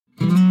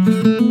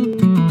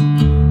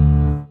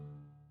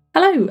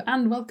Hello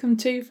and welcome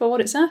to For What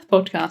It's Earth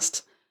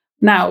podcast.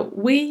 Now,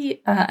 we,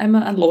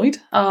 Emma and Lloyd,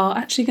 are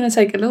actually going to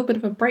take a little bit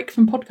of a break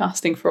from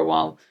podcasting for a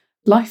while.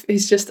 Life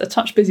is just a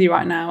touch busy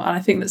right now, and I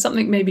think that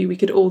something maybe we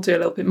could all do a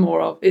little bit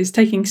more of is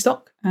taking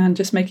stock and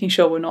just making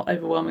sure we're not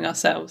overwhelming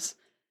ourselves.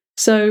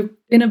 So,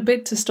 in a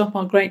bid to stop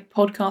our great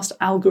podcast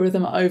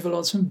algorithm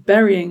overlords from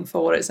burying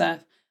For What It's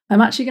Earth,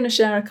 I'm actually going to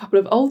share a couple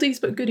of oldies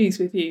but goodies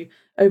with you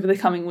over the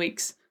coming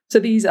weeks. So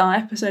these are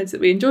episodes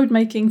that we enjoyed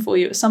making for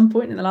you at some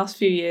point in the last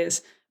few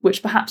years,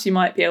 which perhaps you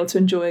might be able to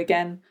enjoy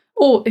again,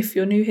 or if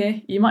you're new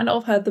here, you might not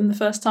have heard them the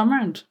first time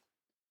round.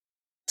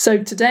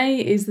 So today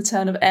is the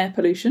turn of air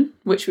pollution,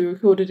 which we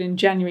recorded in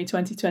January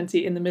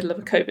 2020 in the middle of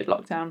a COVID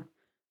lockdown.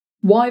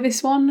 Why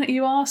this one,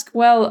 you ask?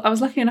 Well, I was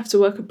lucky enough to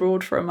work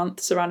abroad for a month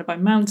surrounded by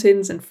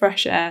mountains and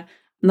fresh air,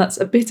 and that's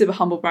a bit of a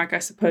humble brag, I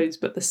suppose,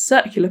 but the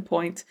circular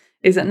point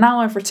is that now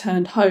I've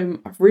returned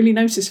home, I've really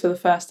noticed for the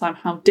first time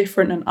how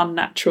different and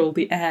unnatural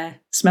the air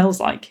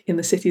smells like in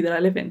the city that I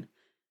live in.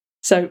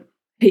 So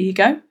here you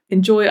go.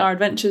 Enjoy our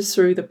adventures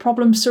through the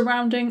problems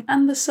surrounding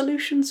and the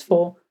solutions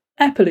for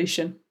air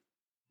pollution.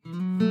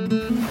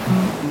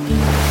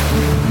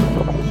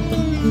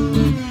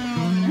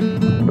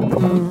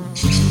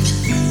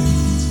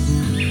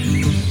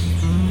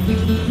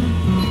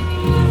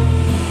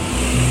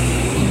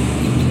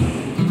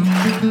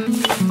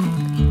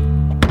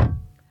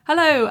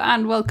 Hello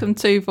and welcome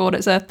to For What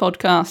It's Earth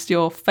podcast,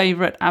 your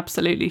favourite,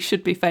 absolutely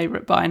should be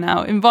favourite by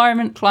now,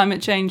 environment,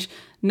 climate change,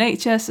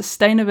 nature,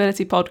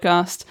 sustainability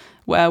podcast,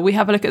 where we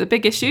have a look at the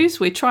big issues,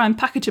 we try and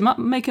package them up,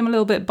 make them a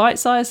little bit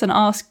bite-sized and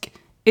ask,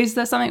 is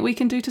there something we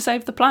can do to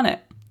save the planet?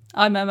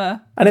 I'm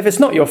Emma. And if it's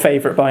not your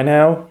favourite by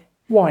now,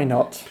 why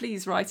not?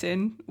 Please write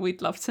in,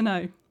 we'd love to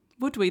know.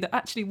 Would we though?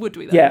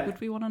 Yeah.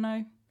 Would we want to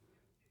know?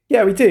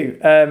 Yeah, we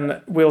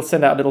do. We'll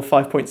send out a little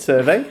 5-point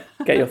survey,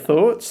 get your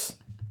thoughts,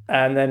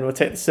 and then we'll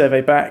take the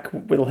survey back,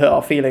 we'll hurt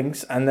our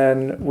feelings, and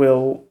then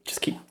we'll just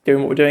keep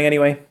doing what we're doing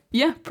anyway.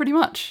 Yeah, pretty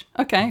much.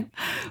 Okay.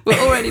 We're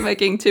already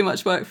making too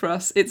much work for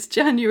us. It's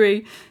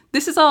January.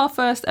 This is our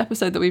first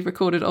episode that we've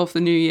recorded of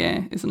the new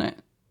year, isn't it?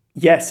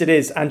 Yes, it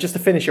is. And just to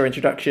finish your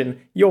introduction,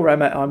 you're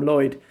Emma, I'm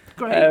Lloyd.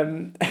 Great.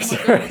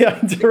 Sorry, I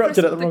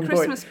interrupted at the wrong point. The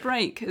Christmas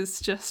break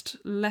has just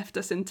left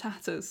us in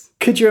tatters.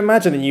 Could you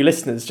imagine the new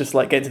listeners just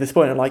like getting to this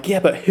point and like, yeah,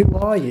 but who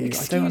are you?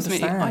 Excuse I don't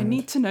understand. me, I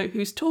need to know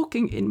who's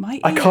talking in my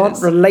ears. I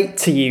can't relate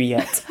to you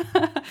yet.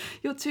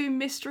 Your two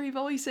mystery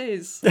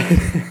voices. So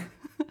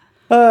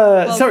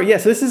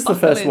this is the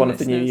first one of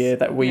the new year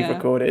that we've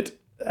recorded.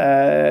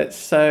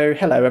 So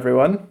hello,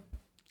 everyone.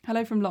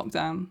 Hello from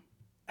lockdown.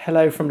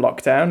 Hello from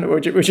lockdown.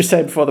 We were just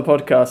saying before the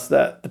podcast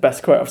that the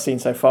best quote I've seen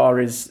so far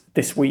is,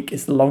 "This week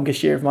is the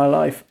longest year of my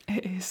life."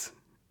 It is.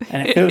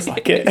 And it feels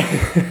like it.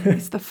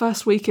 It's the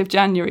first week of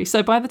January.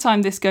 So by the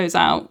time this goes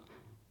out,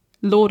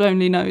 Lord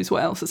only knows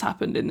what else has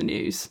happened in the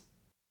news.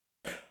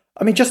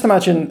 I mean, just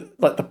imagine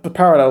like the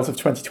parallels of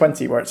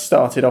 2020 where it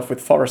started off with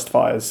forest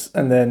fires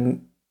and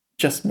then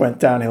just went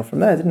downhill from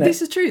there, didn't it?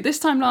 This is true. This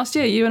time last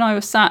year, you and I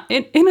were sat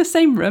in the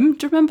same room.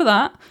 Do you remember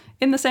that?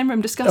 In the same room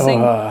discussing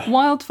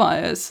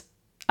wildfires.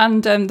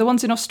 And the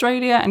ones in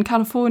Australia and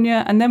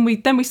California, and then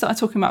we started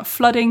talking about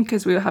flooding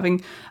because we were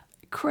having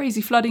crazy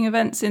flooding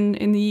events in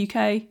the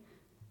UK.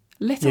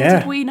 Little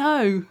did we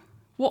know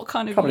what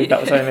kind of year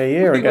that was only a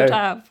year ago. Would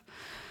have.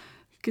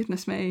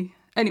 Goodness me.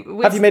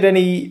 Anyway, have you made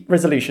any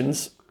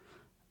resolutions?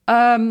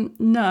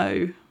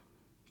 No,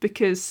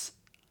 because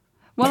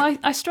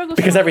I struggle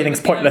because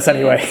everything's pointless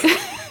anyway.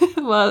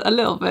 Well, a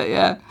little bit,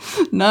 yeah.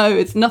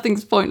 No,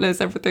 nothing's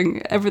pointless.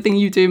 Everything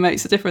you do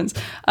makes a difference.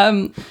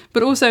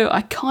 But also,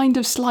 I kind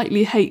of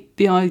slightly hate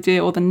the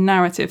idea or the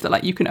narrative that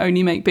like you can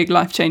only make big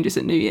life changes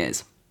at New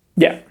Year's.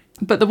 Yeah.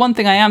 But the one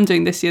thing I am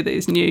doing this year that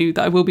is new,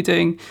 that I will be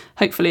doing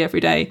hopefully every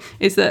day,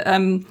 is that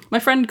my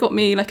friend got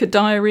me like a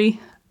diary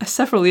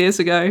several years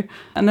ago,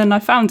 and then I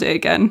found it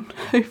again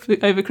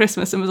over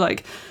Christmas and was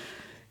like,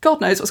 God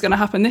knows what's going to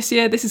happen this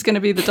year. This is going to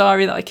be the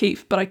diary that I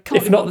keep, but I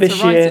can't bother to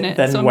write in it,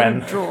 then so I'm when?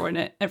 going to draw in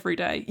it every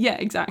day. Yeah,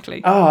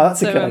 exactly. Oh,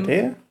 that's a good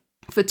idea.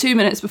 For 2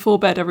 minutes before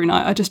bed every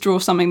night, I just draw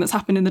something that's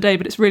happened in the day,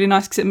 but it's really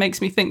nice because it makes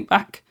me think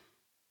back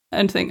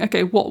and think,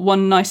 okay, what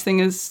one nice thing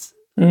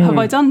have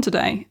I done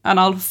today? And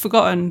I'll have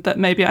forgotten that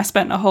maybe I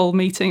spent a whole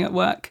meeting at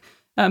work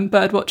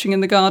bird watching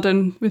in the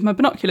garden with my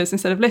binoculars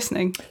instead of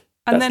listening.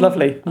 And that's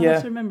lovely. I yeah.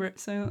 have to remember it.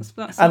 So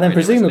that's and then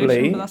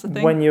really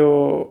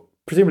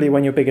presumably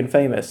when you're big and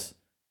famous,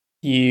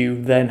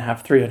 you then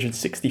have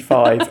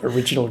 365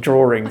 original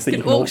drawings that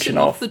you can auction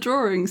off. The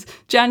drawings.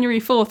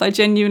 January 4th, I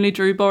genuinely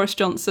drew Boris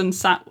Johnson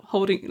sat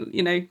holding,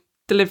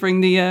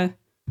 delivering the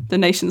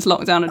nation's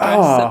lockdown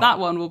address. So that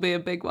one will be a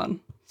big one.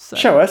 So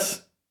show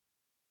us.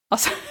 I'll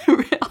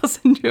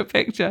send you a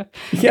picture.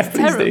 Yeah, it's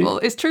terrible.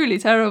 It's truly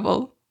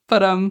terrible.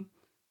 But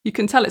you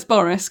can tell it's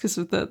Boris because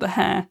of the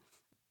hair.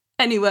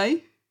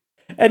 Anyway.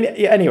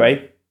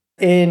 Anyway.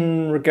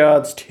 In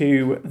regards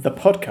to the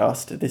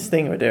podcast, this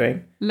thing we're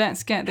doing,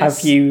 let's get this.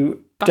 Have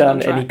you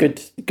done any good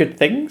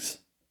things?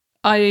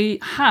 I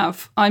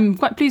have. I'm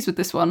quite pleased with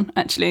this one,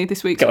 actually,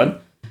 this week. Go on.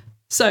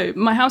 So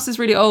my house is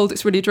really old,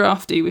 it's really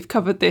drafty. We've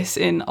covered this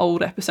in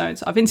old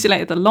episodes. I've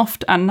insulated the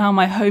loft and now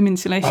my home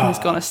insulation has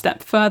gone a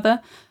step further.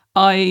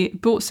 I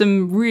bought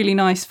some really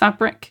nice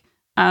fabric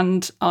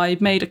and I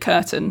made a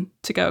curtain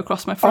to go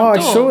across my front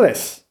door. I saw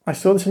this. I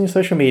saw this on your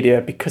social media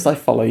because I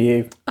follow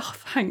you. Oh,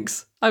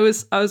 thanks. I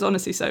was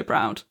honestly so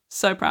proud.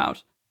 So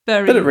proud.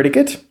 Very, they look really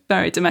good.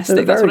 Very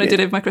domestic. That's what I did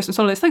with my Christmas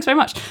holidays. Thanks very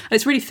much. And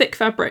it's really thick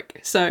fabric.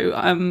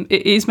 So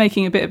it is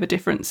making a bit of a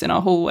difference in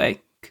our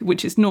hallway,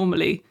 which is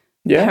normally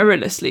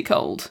perilously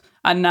cold.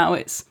 And now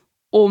it's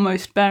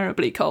almost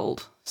bearably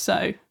cold.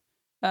 So,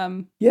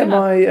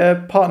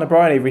 my partner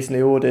Bryony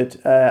recently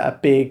ordered a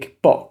big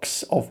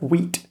box of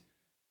wheat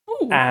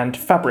and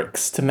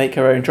fabrics to make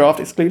her own draft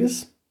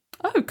excluders.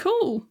 Oh,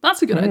 cool.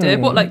 That's a good idea.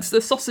 What, like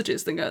the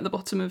sausages that go at the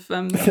bottom of...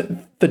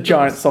 the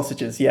giant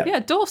sausages, yeah.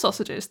 Yeah, door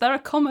sausages. They're a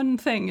common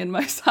thing in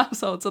most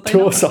households, are they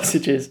door not?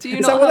 Sausages. Do you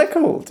is that what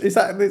they're called? Is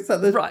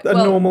that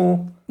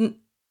normal...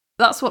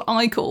 That's what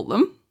I call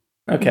them.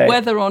 Okay.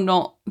 Whether or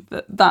not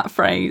that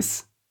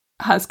phrase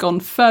has gone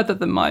further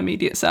than my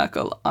immediate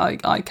circle,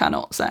 I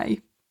cannot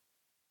say.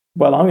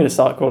 Well, I'm going to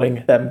start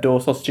calling them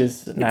door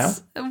sausages now.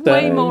 It's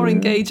way more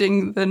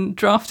engaging than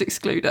draft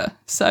excluder.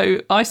 So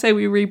I say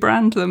we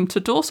rebrand them to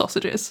door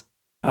sausages.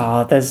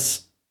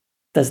 There's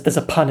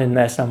a pun in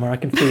there somewhere. I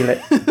can feel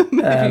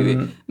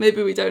it.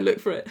 Maybe we don't look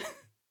for it.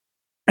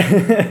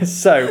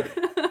 So,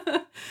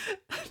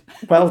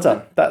 well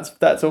done.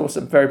 That's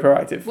awesome. Very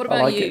proactive. What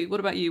about you?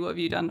 What about you? What have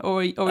you done? Or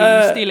are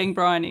you stealing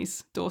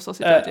Bryony's door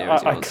sausage idea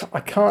as yours?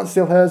 I can't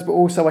steal hers, but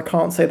also I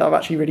can't say that I've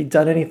actually really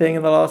done anything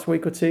in the last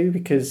week or two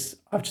because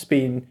I've just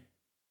been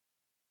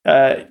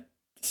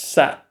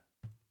sat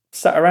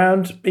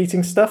around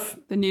eating stuff.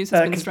 The news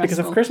has been stressful. Because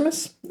of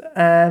Christmas,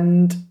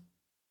 and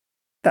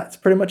that's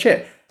pretty much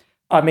it.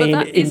 I mean,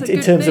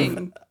 in terms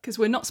of... Because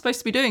we're not supposed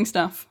to be doing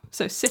stuff.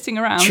 So sitting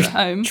around at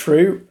home...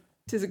 True.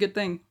 It is a good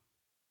thing.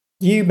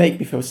 You make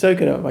me feel so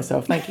good about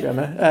myself. Thank you,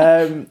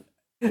 Emma.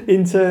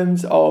 In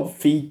terms of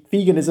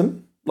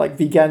veganism, like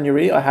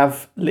veganuary, I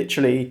have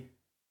literally,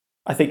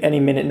 I think any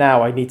minute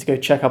now I need to go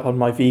check up on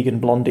my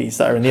vegan blondies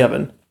that are in the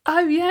oven. Oh,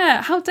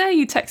 yeah. How dare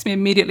you text me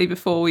immediately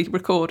before we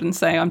record and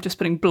say I'm just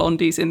putting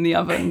blondies in the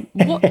oven?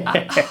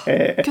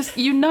 Because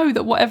you know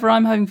that whatever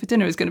I'm having for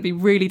dinner is going to be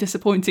really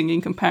disappointing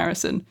in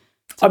comparison.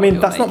 I mean,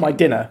 that's not my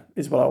dinner,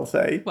 is what I'll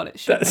say. Well, it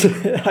should.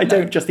 I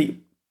don't just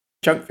eat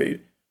junk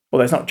food.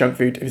 Well, it's not junk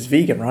food if it's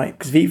vegan, right?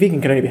 Because vegan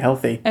can only be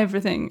healthy.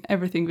 Everything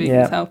vegan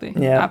is healthy.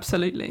 Yeah,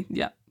 absolutely.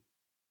 Yeah.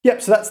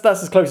 Yep. So that's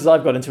as close as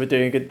I've got into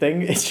doing a good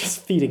thing. It's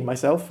just feeding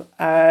myself.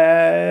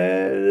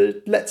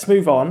 Let's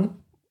move on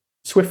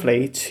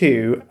swiftly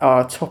to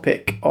our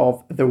topic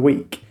of the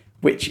week,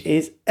 which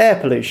is air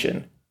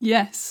pollution.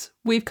 Yes,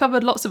 we've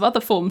covered lots of other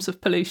forms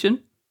of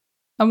pollution,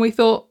 and we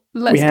thought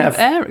let's give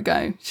air a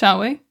go, shall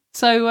we?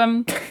 So,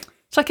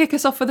 shall I kick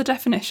us off with a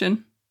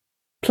definition?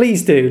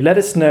 Please do. Let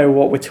us know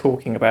what we're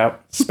talking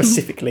about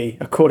specifically,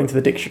 according to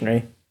the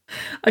dictionary.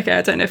 Okay,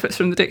 I don't know if it's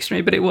from the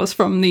dictionary, but it was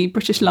from the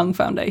British Lung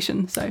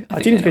Foundation. So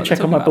I do need to go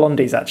check on my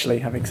blondies, actually,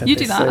 having said you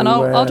this. You do that, and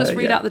I'll just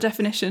read out the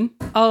definition.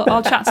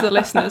 I'll chat to the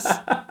listeners,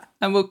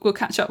 and we'll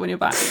catch up when you're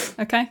back,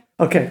 okay?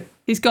 Okay.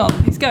 He's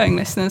gone. He's going,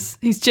 listeners.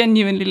 He's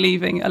genuinely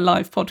leaving a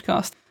live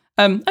podcast.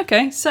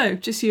 Okay, so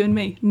just you and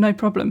me, no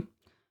problem.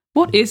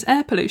 What is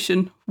air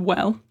pollution?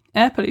 Well,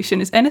 air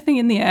pollution is anything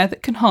in the air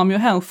that can harm your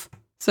health.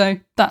 So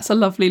that's a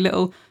lovely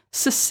little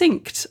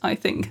succinct, I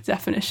think,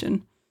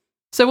 definition.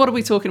 So what are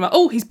we talking about?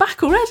 Oh, he's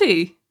back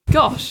already.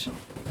 Gosh,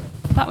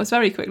 that was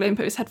very quick. Let him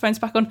put his headphones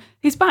back on.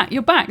 He's back.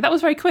 You're back. That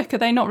was very quick. Are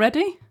they not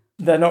ready?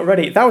 They're not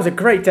ready. That was a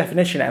great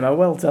definition, Emma.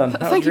 Well done.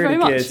 Thank you very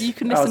much. You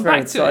can listen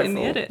back to it in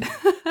the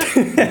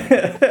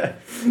edit.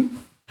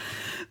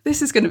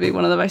 This is going to be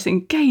one of the most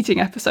engaging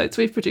episodes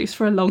we've produced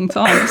for a long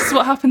time. This is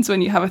what happens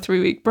when you have a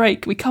 3-week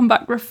break. We come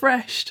back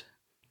refreshed.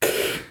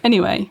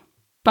 Anyway,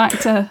 back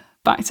to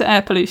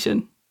air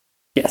pollution.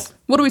 Yes.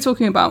 What are we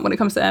talking about when it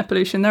comes to air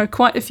pollution? There are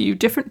quite a few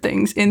different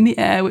things in the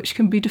air which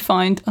can be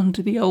defined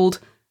under the old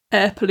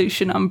air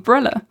pollution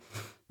umbrella.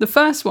 The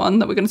first one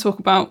that we're going to talk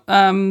about,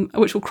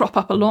 which will crop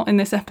up a lot in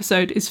this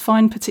episode, is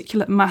fine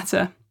particulate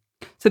matter.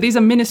 So these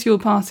are minuscule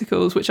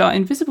particles which are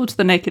invisible to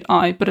the naked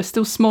eye, but are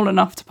still small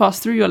enough to pass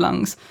through your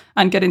lungs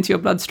and get into your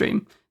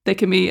bloodstream. They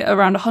can be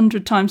around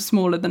 100 times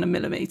smaller than a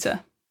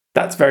millimetre.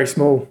 That's very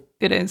small.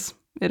 It is.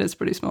 It is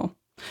pretty small.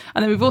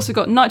 And then we've also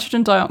got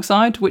nitrogen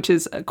dioxide, which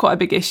is quite a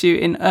big issue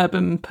in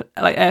urban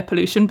air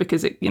pollution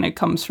because it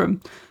comes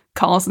from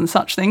cars and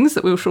such things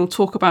that we shall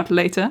talk about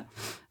later.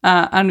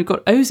 And we've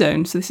got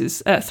ozone. So this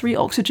is 3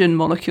 oxygen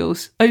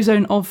molecules.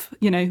 Ozone of,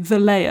 the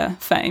layer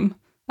fame.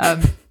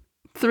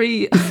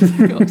 3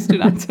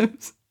 oxygen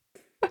atoms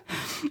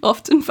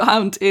often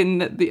found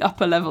in the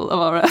upper level of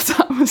our Earth's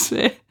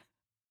atmosphere.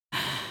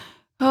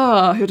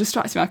 Oh, you're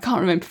distracting me. I can't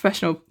remain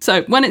professional.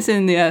 So when it's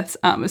in the Earth's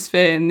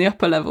atmosphere, in the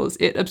upper levels,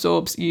 it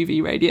absorbs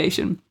UV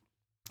radiation.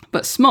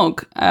 But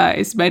smog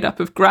is made up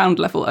of ground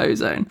level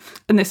ozone.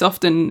 And this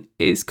often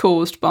is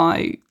caused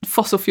by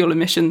fossil fuel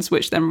emissions,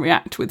 which then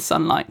react with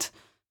sunlight.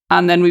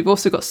 And then we've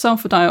also got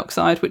sulfur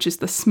dioxide, which is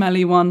the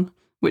smelly one.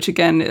 which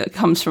again, it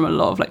comes from a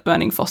lot of like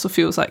burning fossil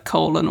fuels like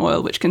coal and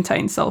oil, which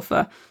contain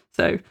sulfur.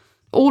 So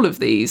all of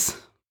these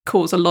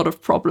cause a lot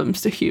of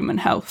problems to human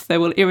health. They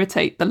will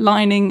irritate the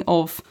lining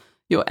of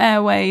your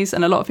airways,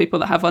 and a lot of people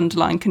that have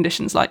underlying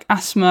conditions like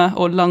asthma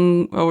or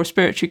lung or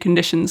respiratory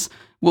conditions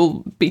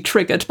will be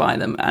triggered by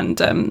them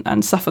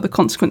and suffer the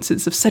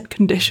consequences of said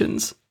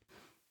conditions.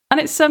 And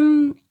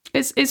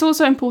it's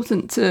also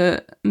important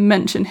to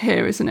mention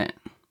here, isn't it?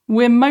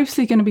 We're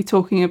mostly going to be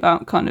talking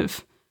about kind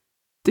of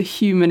the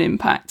human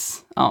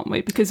impacts, aren't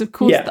we? Because of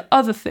course the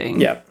other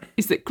thing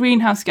is that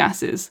greenhouse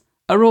gases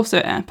are also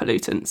air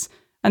pollutants,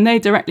 and they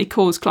directly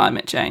cause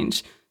climate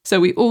change. So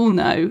we all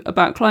know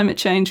about climate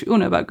change, we all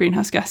know about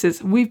greenhouse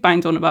gases, we've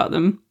banged on about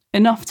them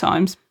enough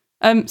times.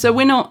 So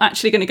we're not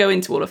actually going to go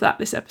into all of that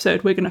this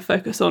episode. We're going to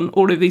focus on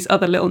all of these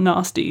other little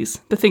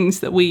nasties, the things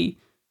that we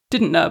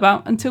didn't know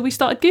about until we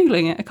started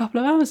Googling it a couple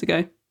of hours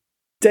ago.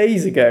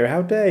 Days ago,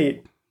 how dare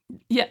you?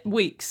 Yeah,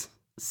 weeks,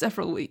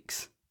 several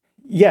weeks.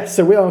 Yes,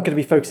 so we are going to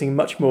be focusing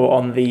much more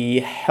on the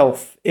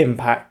health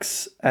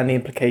impacts and the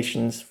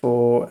implications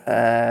for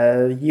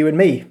you and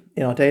me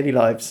in our daily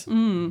lives.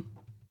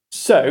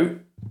 So,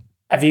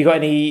 have you got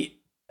any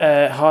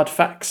hard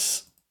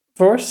facts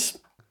for us?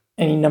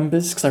 Any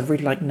numbers? Because I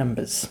really like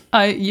numbers.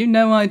 I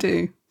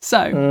do.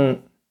 So,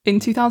 in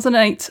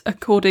 2008,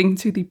 according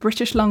to the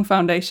British Lung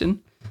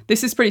Foundation,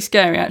 this is pretty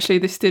scary actually.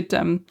 This did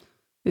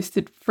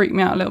freak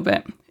me out a little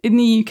bit. In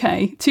the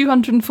UK,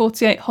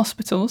 248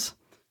 hospitals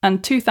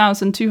and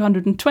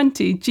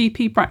 2,220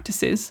 GP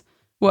practices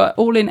were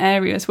all in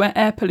areas where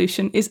air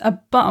pollution is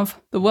above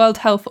the World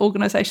Health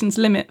Organization's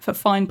limit for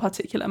fine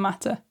particulate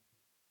matter.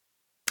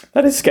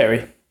 That is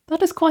scary.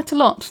 That is quite a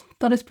lot.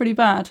 That is pretty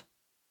bad.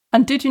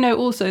 And did you know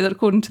also that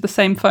according to the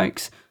same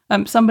folks,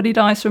 somebody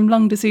dies from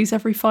lung disease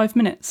every 5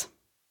 minutes?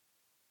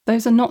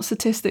 Those are not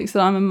statistics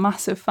that I'm a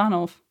massive fan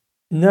of.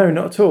 No,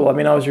 not at all. I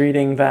mean, I was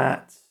reading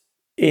that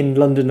in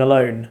London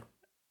alone,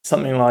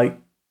 something like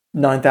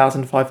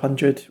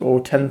 9,500 or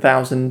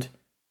 10,000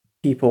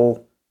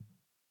 people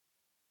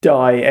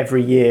die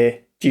every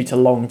year due to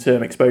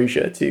long-term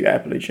exposure to air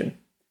pollution.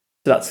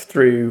 So that's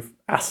through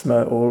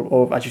asthma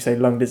or as you say,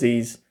 lung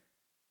disease.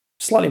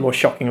 Slightly more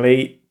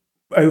shockingly,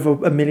 over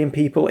 1 million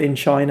people in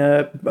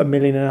China, 1.5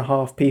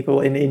 million people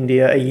in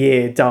India a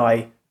year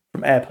die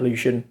from air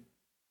pollution.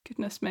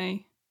 Goodness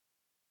me.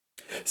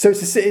 So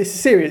it's a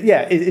serious,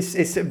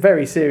 it's a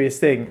very serious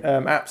thing,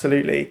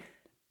 absolutely.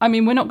 I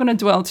mean, we're not going to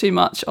dwell too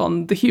much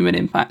on the human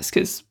impacts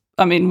because,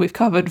 I mean, we've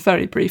covered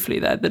very briefly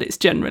there that it's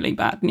generally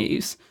bad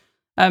news.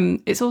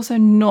 It's also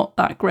not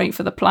that great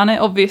for the planet.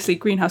 Obviously,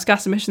 greenhouse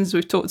gas emissions,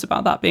 we've talked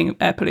about that being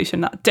air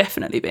pollution, that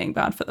definitely being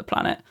bad for the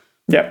planet.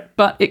 Yeah.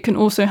 But it can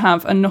also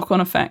have a knock-on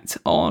effect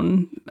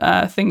on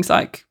things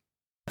like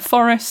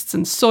forests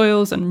and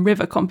soils and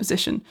river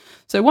composition.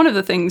 So one of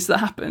the things that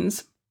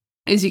happens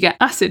is you get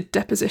acid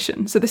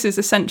deposition. So this is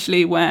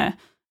essentially where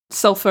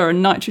sulfur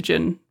and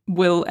nitrogen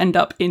will end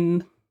up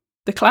in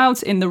the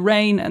clouds, in the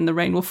rain, and the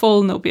rain will fall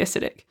and it'll be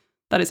acidic.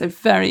 That is a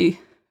very,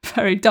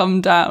 very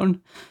dumbed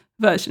down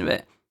version of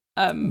it.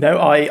 No,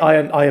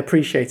 I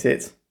appreciate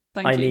it.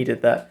 Thank you.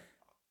 Needed that.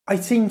 I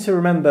seem to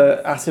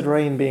remember acid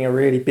rain being a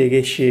really big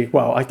issue.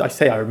 Well, I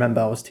say I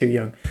remember, I was too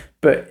young,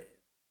 but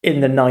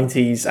in the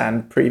 90s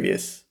and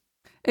previous.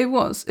 It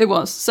was.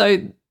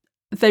 So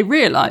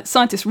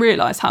scientists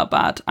realised how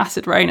bad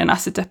acid rain and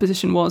acid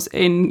deposition was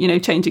in,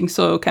 changing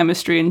soil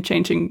chemistry and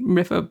changing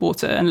river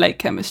water and lake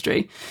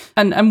chemistry.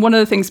 And one of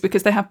the things,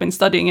 because they have been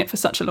studying it for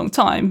such a long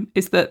time,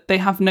 is that they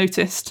have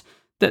noticed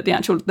that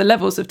the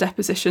levels of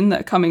deposition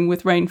that are coming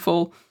with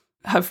rainfall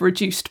have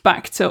reduced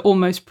back to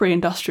almost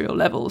pre-industrial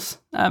levels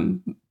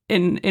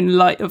in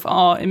light of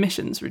our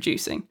emissions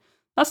reducing.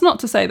 That's not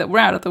to say that we're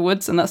out of the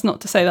woods, and that's not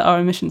to say that our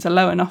emissions are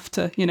low enough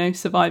to,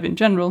 survive in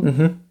general.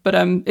 Mm-hmm. But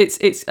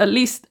it's at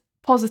least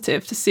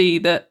positive to see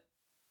that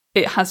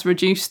it has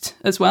reduced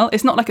as well.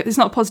 It's not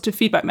a positive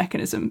feedback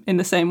mechanism in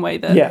the same way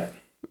that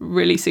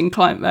releasing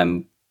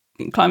climate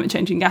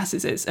changing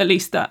gases is. At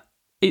least that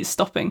is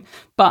stopping,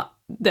 but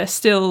there's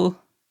still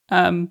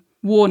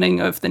warning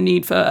of the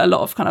need for a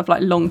lot of kind of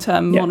like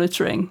long-term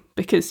monitoring,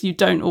 because you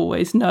don't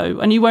always know,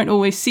 and you won't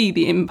always see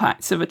the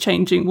impacts of a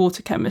changing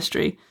water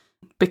chemistry,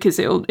 because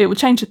it will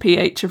change the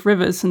pH of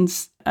rivers,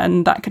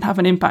 and that can have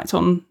an impact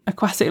on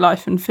aquatic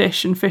life and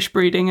fish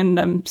breeding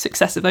and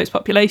success of those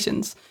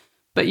populations.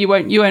 But you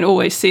won't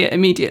always see it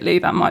immediately.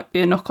 That might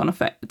be a knock-on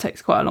effect that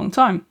takes quite a long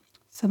time.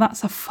 So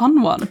that's a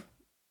fun one.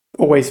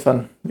 Always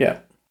fun, yeah.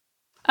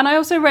 And I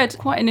also read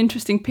quite an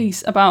interesting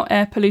piece about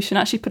air pollution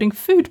actually putting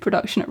food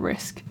production at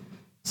risk.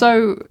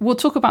 So we'll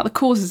talk about the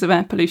causes of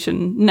air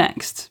pollution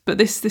next, but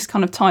this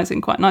kind of ties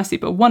in quite nicely.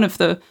 But one of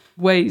the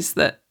ways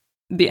that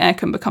the air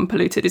can become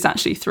polluted is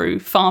actually through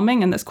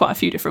farming, and there's quite a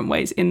few different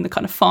ways in the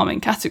kind of farming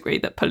category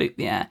that pollute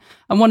the air.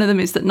 And one of them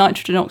is that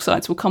nitrogen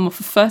oxides will come off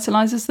of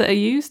fertilisers that are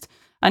used,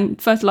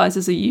 and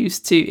fertilisers are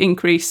used to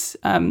increase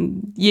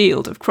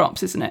yield of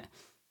crops, isn't it?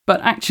 But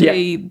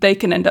actually, they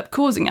can end up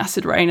causing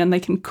acid rain, and they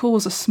can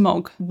cause a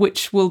smog,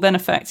 which will then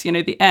affect,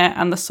 the air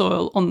and the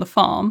soil on the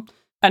farm,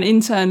 and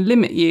in turn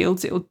limit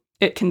yields.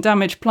 it can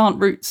damage plant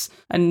roots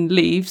and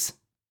leaves,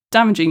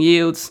 damaging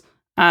yields,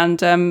 and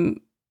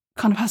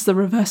kind of has the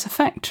reverse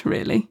effect,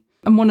 really.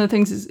 And one of the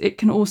things is it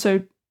can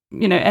also,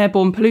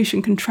 airborne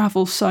pollution can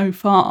travel so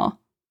far.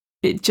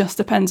 It just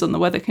depends on the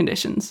weather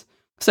conditions.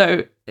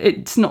 So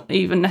it's not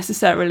even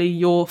necessarily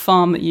your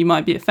farm that you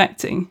might be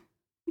affecting.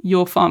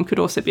 Your farm could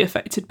also be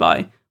affected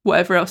by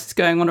whatever else is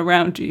going on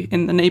around you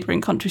in the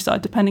neighbouring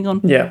countryside, depending on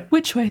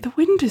which way the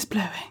wind is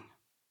blowing.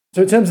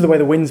 So in terms of the way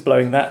the wind's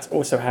blowing, that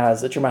also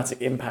has a dramatic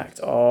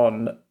impact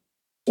on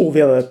all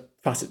the other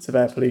facets of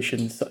air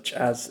pollution, such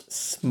as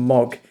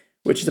smog,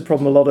 which is a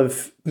problem a lot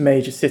of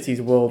major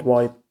cities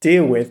worldwide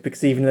deal with,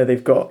 because even though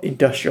they've got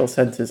industrial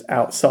centres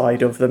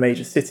outside of the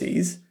major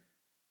cities,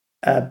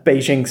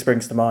 Beijing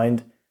springs to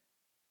mind,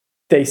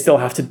 they still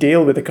have to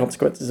deal with the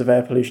consequences of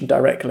air pollution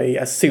directly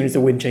as soon as the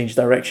wind changes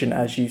direction,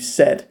 as you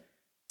said.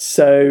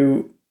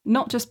 So,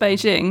 not just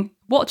Beijing,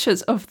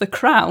 watchers of The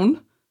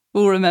Crown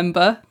will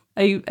remember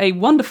a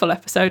wonderful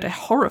episode, a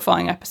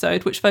horrifying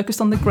episode, which focused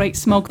on the Great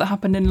Smog that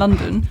happened in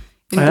London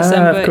in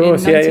December in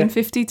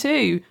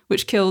 1952,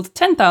 which killed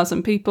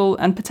 10,000 people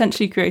and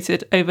potentially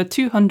created over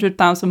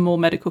 200,000 more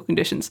medical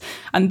conditions.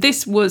 And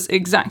this was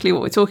exactly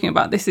what we're talking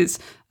about. This is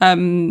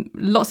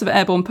lots of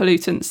airborne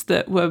pollutants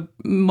that were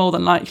more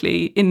than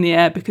likely in the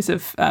air because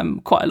of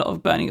quite a lot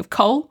of burning of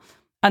coal.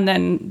 And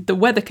then the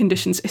weather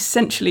conditions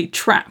essentially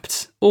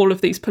trapped all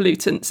of these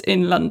pollutants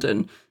in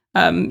London.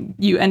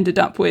 You ended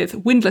up with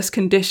windless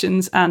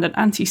conditions and an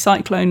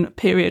anti-cyclone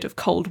period of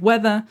cold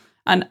weather,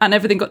 and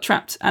everything got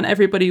trapped and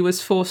everybody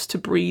was forced to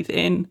breathe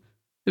in.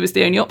 It was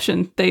the only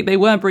option. They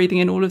were breathing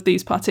in all of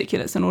these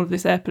particulates and all of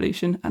this air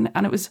pollution, and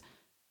it was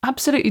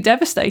absolutely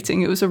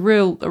devastating. It was a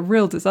real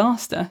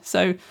disaster.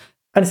 So,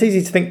 and it's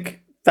easy to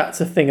think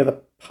that's a thing of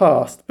the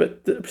past,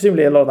 but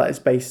presumably a lot of that is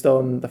based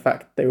on the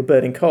fact they were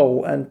burning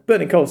coal, and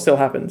burning coal still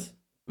happens.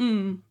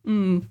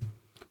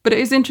 But it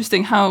is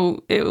interesting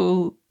how it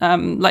will,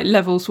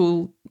 levels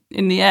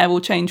in the air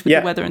will change with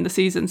the weather and the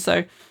season.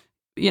 So,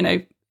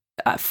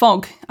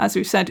 fog, as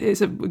we've said,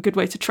 is a good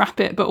way to trap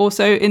it. But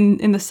also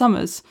in the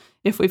summers,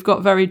 if we've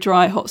got very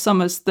dry, hot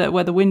summers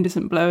where the wind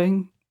isn't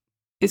blowing,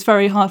 it's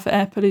very hard for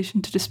air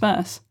pollution to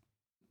disperse.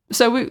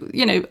 So,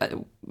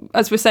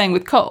 as we're saying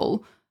with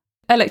coal,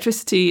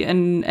 electricity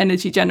and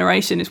energy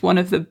generation is one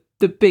of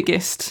the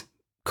biggest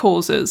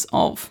causes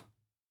of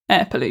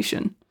air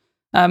pollution,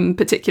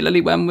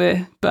 particularly when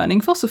we're burning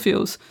fossil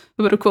fuels.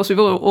 But of course, we've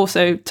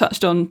also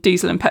touched on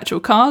diesel and petrol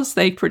cars.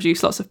 They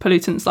produce lots of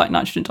pollutants like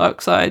nitrogen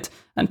dioxide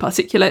and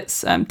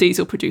particulates.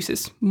 Diesel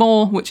produces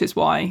more, which is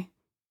why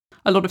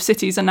a lot of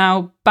cities are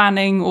now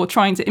banning or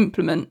trying to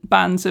implement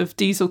bans of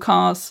diesel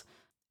cars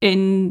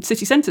in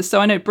city centres.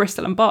 So I know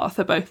Bristol and Bath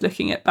are both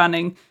looking at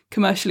banning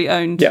commercially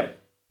owned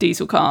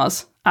diesel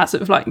cars as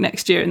of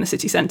next year in the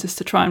city centres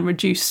to try and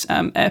reduce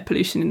air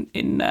pollution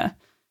in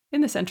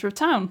the centre of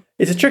town.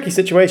 It's a tricky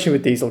situation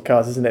with diesel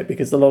cars, isn't it?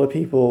 Because a lot of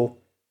people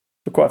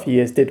for quite a few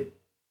years did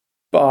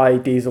buy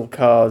diesel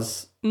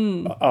cars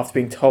after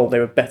being told they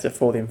were better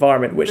for the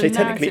environment, which they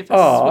technically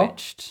are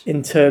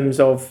in terms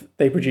of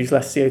they produce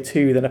less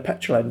CO2 than a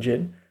petrol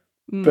engine.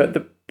 But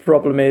the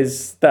problem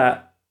is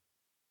that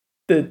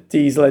the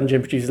diesel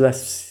engine produces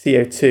less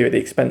CO2 at the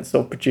expense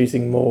of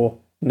producing more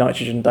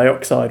nitrogen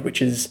dioxide,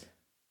 which is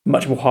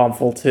much more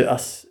harmful to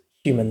us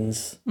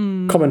humans,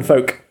 common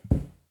folk.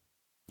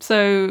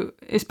 So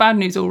it's bad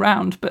news all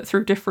round, but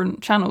through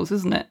different channels,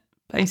 isn't it?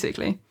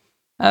 Basically,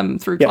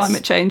 through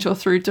climate change or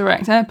through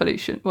direct air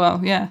pollution.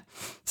 Well, yeah.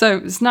 So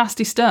it's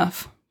nasty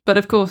stuff. But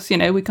of course,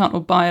 we can't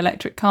all buy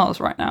electric cars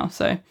right now.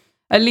 So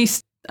at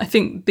least I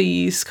think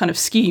these kind of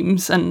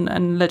schemes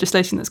and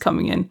legislation that's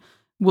coming in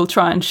will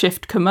try and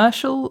shift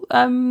commercial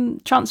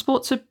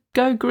transport to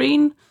go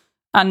green.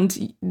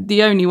 And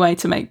the only way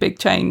to make big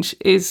change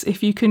is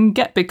if you can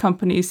get big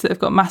companies that have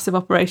got massive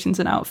operations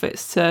and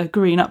outfits to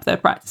green up their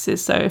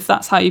practices. So if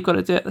that's how you've got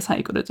to do it, that's how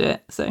you've got to do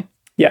it. So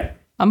yeah,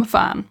 I'm a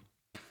fan.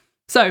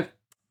 So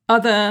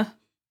other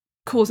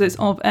causes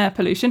of air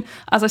pollution,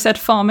 as I said,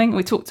 farming.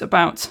 We talked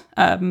about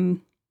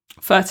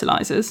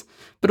fertilizers,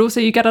 but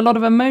also you get a lot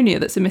of ammonia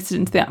that's emitted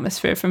into the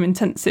atmosphere from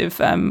intensive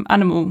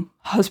animal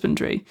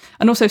husbandry,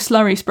 and also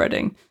slurry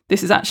spreading.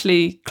 This is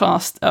actually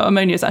classed,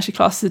 ammonia is actually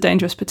classed as a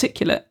dangerous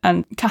particulate,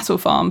 and cattle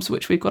farms,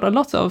 which we've got a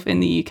lot of in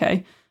the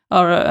UK,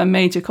 are a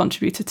major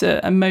contributor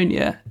to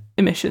ammonia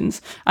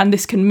emissions, and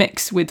this can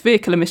mix with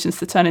vehicle emissions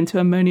to turn into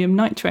ammonium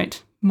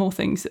nitrate, more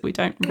things that we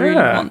don't really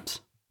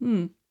want.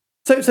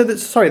 So the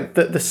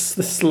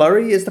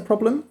slurry is the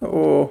problem,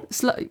 or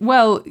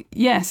well,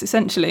 yes,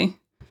 essentially,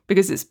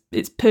 because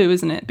it's poo,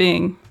 isn't it,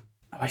 being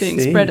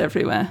spread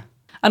everywhere.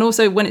 And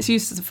also, when it's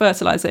used as a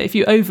fertilizer, if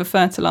you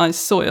over-fertilize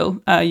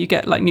soil, you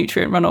get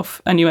nutrient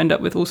runoff, and you end up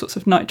with all sorts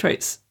of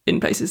nitrates in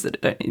places that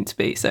it don't need to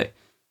be. So,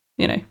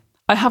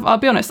 I'll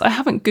be honest, I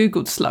haven't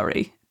Googled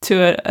slurry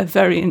to a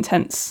very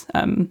intense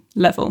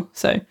level.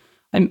 So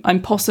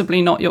I'm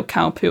possibly not your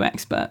cow poo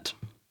expert.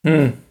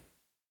 Why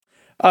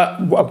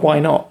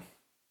not?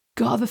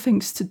 Got other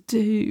things to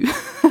do.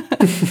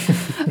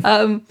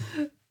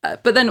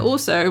 But then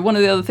also one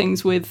of the other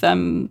things with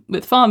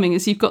farming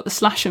is you've got the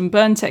slash and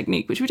burn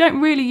technique, which we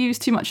don't really use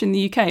too much in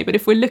the UK. But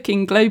if we're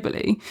looking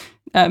globally,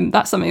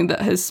 that's something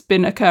that has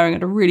been occurring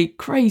at a really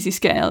crazy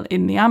scale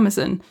in the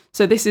Amazon.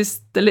 So this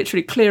is the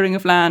literally clearing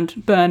of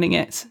land, burning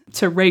it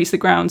to raise the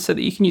ground so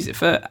that you can use it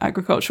for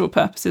agricultural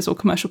purposes or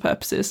commercial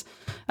purposes.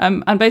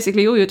 And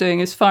basically all you're doing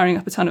is firing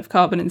up a ton of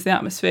carbon into the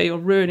atmosphere. You're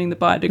ruining the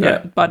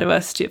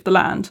biodiversity of the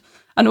land.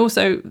 And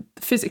also,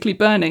 physically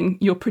burning,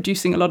 you're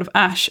producing a lot of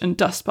ash and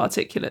dust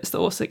particulates that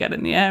also get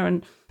in the air,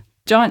 and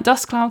giant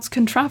dust clouds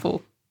can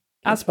travel.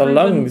 As for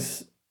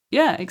lungs.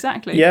 Yeah,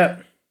 exactly. Yeah.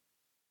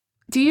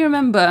 Do you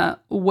remember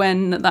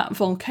when that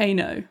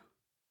volcano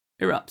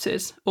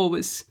erupted, or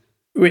was...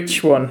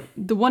 Which one?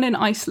 The one in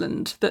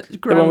Iceland that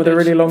grounded the one with a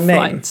really long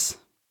flights.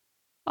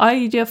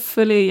 Name?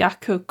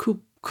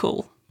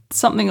 Eyjafjallajökull,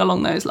 something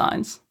along those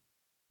lines.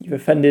 You've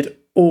offended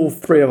all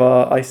three of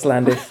our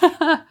Icelandic...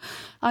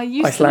 I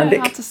used Icelandic to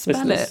know how to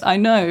spell listeners. it. I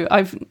know.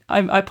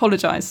 I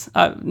apologise.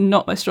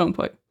 Not my strong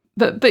point.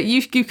 But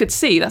you could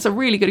see that's a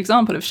really good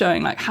example of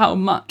showing like how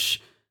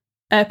much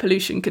air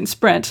pollution can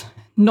spread,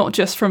 not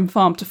just from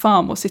farm to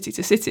farm or city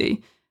to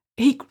city.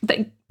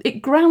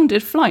 It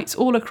grounded flights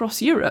all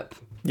across Europe.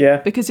 Yeah.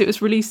 Because it was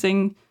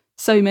releasing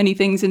so many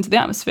things into the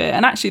atmosphere.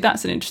 And actually,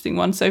 that's an interesting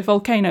one. So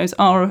volcanoes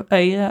are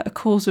a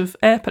cause of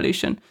air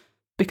pollution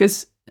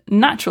because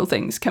natural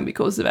things can be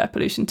causes of air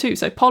pollution too.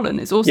 So pollen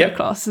is also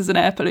classed as an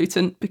air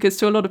pollutant because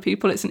to a lot of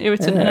people it's an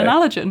irritant and an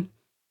allergen.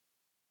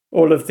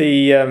 All of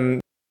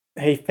the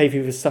hay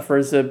fever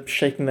sufferers are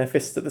shaking their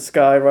fists at the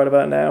sky right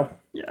about now.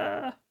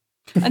 Yeah.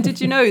 And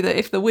did you know that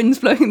if the wind's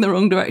blowing in the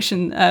wrong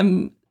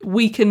direction,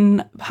 we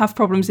can have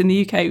problems in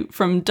the UK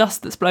from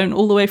dust that's blown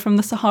all the way from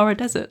the Sahara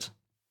Desert?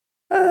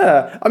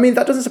 I mean,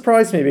 that doesn't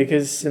surprise me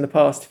because in the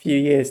past few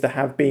years there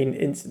have been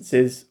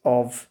instances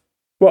of...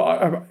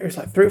 Well, it was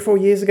like 3 or 4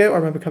 years ago. I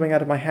remember coming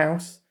out of my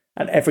house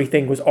and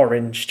everything was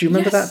orange. Do you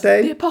remember that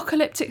day? The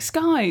apocalyptic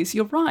skies.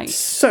 You're right.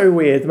 So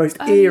weird. The most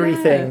eerie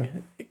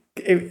thing.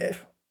 I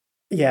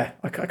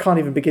can't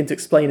even begin to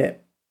explain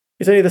it.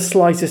 It's only the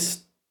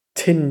slightest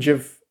tinge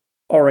of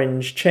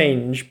orange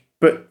change,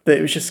 but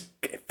it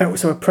felt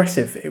so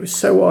oppressive. It was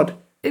so odd.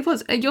 It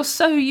was. You're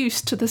so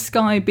used to the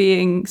sky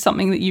being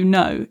something that you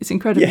know. It's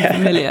incredibly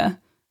familiar.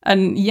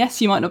 And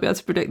yes, you might not be able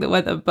to predict the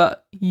weather,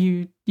 but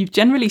you've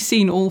generally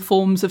seen all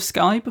forms of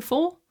sky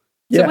before.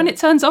 So when it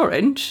turns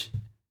orange,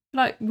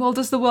 like, well,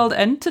 does the world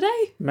end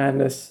today?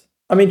 Madness.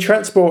 I mean,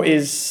 transport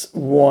is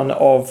one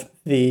of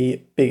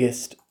the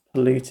biggest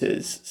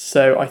polluters.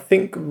 So I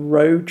think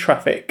road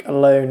traffic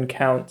alone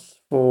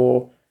counts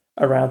for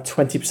around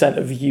 20%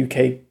 of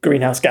UK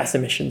greenhouse gas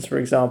emissions, for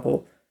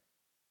example.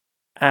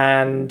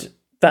 And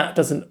that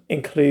doesn't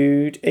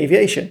include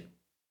aviation.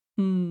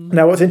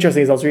 Now, what's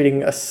interesting is I was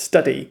reading a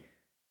study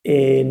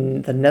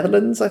in the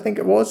Netherlands, I think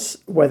it was,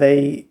 where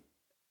they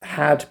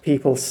had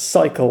people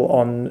cycle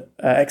on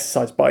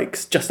exercise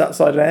bikes just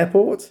outside an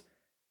airport,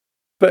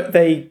 but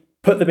they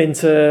put them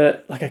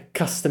into like a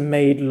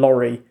custom-made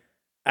lorry,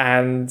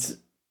 and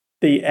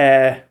the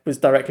air was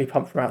directly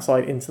pumped from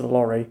outside into the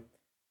lorry.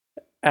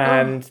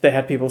 And they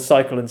had people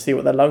cycle and see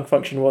what their lung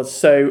function was.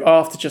 So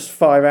after just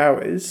 5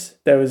 hours,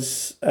 there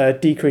was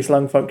decreased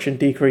lung function,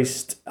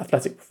 decreased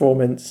athletic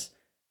performance.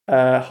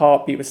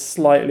 Heartbeat was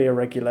slightly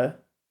irregular.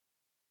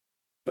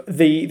 But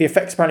the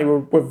effects apparently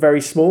were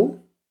very small.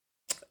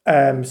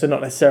 So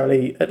not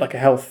necessarily like a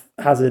health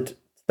hazard to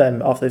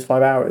them after those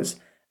 5 hours.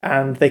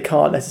 And they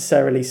can't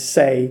necessarily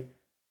say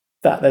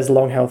that there's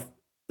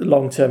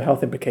long-term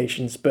health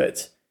implications,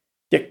 but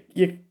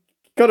you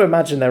got to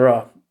imagine there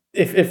are.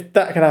 If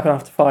that can happen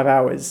after 5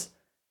 hours,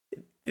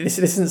 this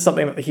isn't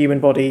something that the human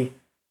body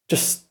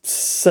just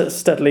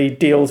steadily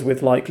deals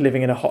with, like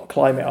living in a hot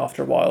climate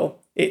after a while.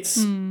 It's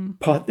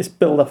this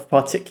build-up of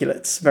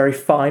particulates, very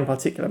fine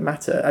particulate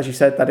matter. As you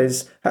said, that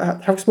is...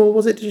 How small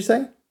was it, did you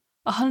say?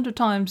 100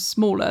 times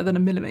smaller than a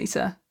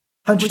millimetre.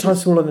 100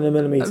 times smaller than a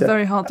millimetre.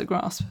 Very hard to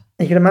grasp.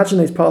 And you can imagine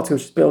those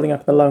particles just building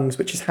up in the lungs,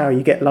 which is how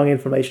you get lung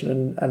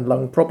inflammation and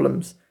lung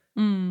problems.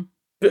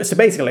 So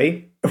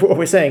basically, what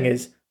we're saying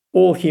is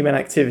all human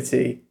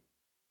activity,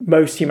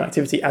 most human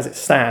activity as it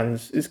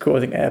stands, is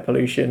causing air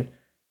pollution.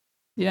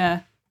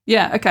 Yeah.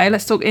 Yeah, okay,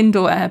 let's talk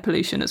indoor air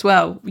pollution as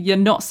well. You're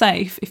not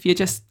safe if you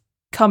just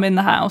come in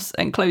the house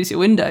and close your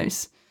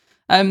windows.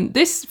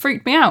 This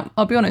freaked me out,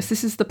 I'll be honest.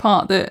 This is the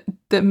part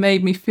that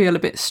made me feel a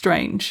bit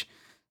strange,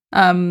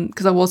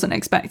 because I wasn't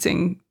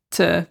expecting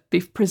to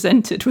be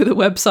presented with a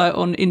website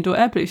on indoor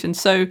air pollution.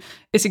 So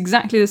it's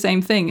exactly the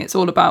same thing. It's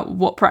all about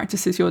what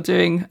practices you're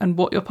doing and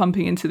what you're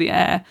pumping into the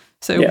air.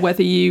 So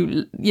whether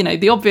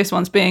the obvious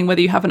ones being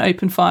whether you have an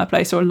open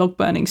fireplace or a log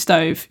burning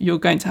stove, you're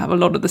going to have a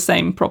lot of the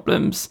same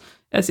problems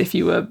as if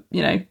you were,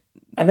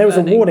 And there was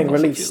a warning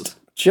released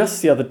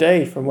just the other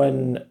day from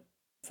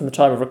the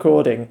time of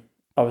recording,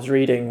 I was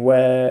reading,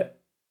 where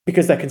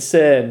because they're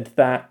concerned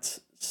that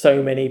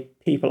so many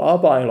people are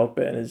buying log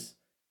burners,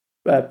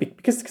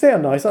 because they are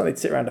nice, aren't they, to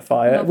sit around a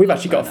fire. We've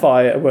actually got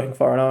a working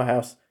fire in our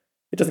house.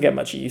 It doesn't get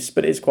much use,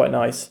 but it is quite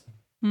nice.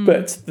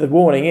 But the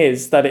warning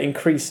is that it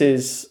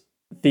increases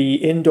the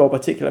indoor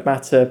particulate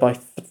matter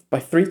by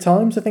 3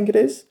 times, I think it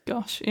is.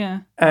 Gosh,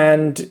 yeah.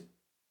 And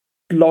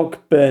log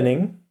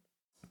burning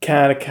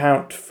can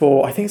account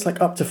for, I think it's like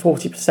up to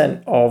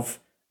 40% of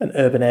an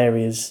urban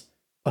area's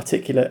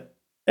particulate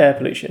air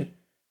pollution.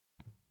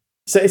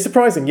 So it's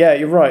surprising. Yeah,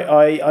 you're right.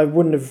 I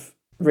wouldn't have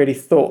really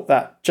thought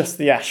that just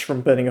the ash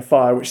from burning a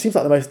fire, which seems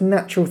like the most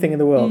natural thing in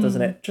the world,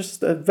 doesn't it?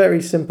 Just a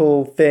very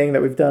simple thing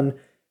that we've done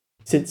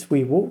since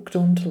we walked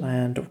onto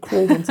land or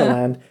crawled onto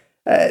land.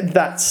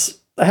 That's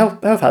a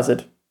health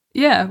hazard.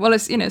 Yeah, well,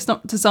 it's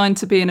not designed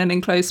to be in an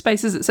enclosed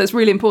space, is it? So it's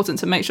really important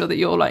to make sure that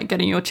you're like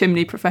getting your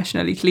chimney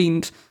professionally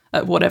cleaned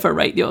at whatever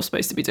rate you're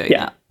supposed to be doing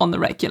that on the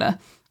regular.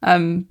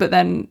 But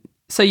then,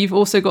 so you've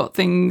also got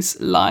things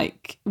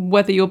like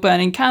whether you're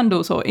burning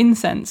candles or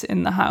incense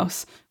in the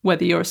house,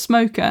 whether you're a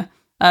smoker.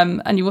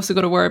 And you've also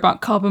got to worry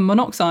about carbon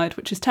monoxide,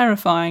 which is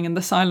terrifying and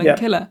the silent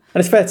killer.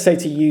 And it's fair to say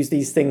to use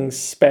these things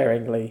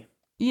sparingly.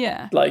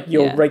 Yeah. Like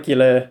your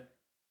regular,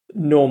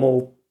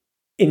 normal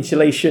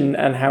insulation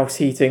and house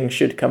heating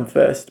should come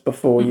first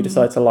before you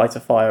decide to light a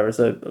fire as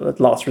a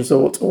last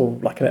resort or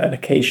like an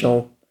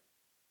occasional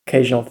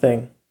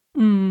thing.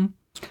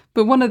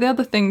 But one of the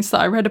other things that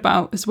I read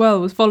about as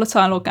well was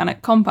volatile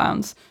organic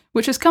compounds,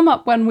 which has come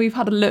up when we've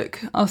had a look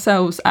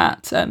ourselves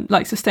at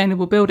like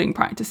sustainable building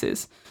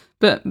practices.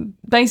 But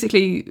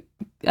basically,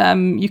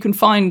 you can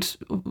find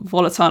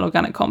volatile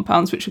organic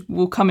compounds, which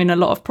will come in a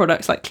lot of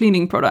products like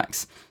cleaning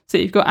products. So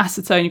you've got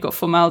acetone, you've got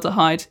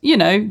formaldehyde,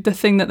 the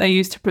thing that they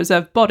use to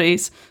preserve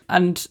bodies,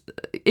 and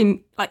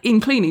in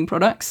cleaning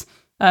products,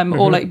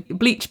 or like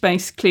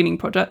bleach-based cleaning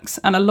products.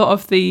 And a lot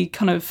of the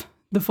kind of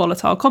the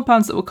volatile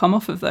compounds that will come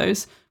off of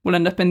those will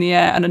end up in the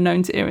air and are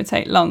known to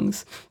irritate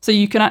lungs. So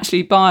you can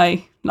actually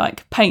buy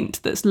like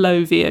paint that's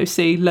low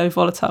VOC, low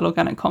volatile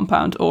organic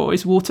compound, or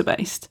is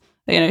water-based.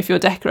 If you're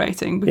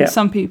decorating, because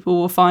some people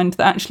will find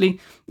that actually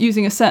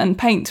using a certain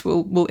paint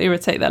will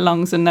irritate their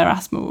lungs and their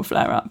asthma will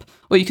flare up.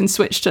 Or you can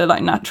switch to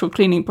like natural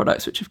cleaning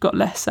products which have got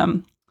less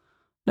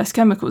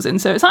chemicals in.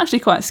 So it's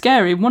actually quite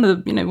scary. One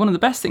of the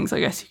best things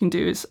I guess you can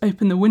do is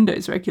open the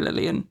windows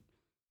regularly and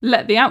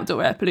let the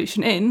outdoor air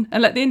pollution in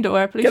and let the indoor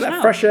air pollution out. Get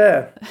that fresh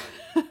air.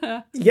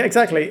 Yeah,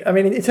 exactly. I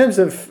mean, in terms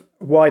of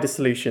wider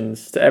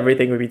solutions to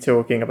everything we've been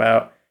talking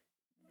about,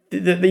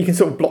 you can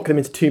sort of block them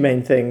into two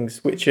main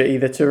things, which are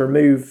either to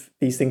remove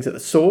these things at the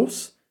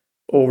source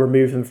or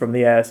remove them from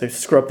the air. So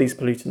scrub these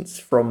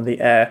pollutants from the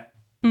air.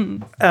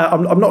 I'm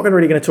not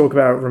really going to talk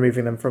about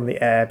removing them from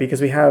the air because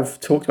we have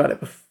talked about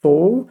it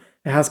before.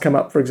 It has come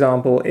up, for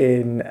example,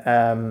 in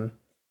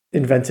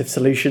Inventive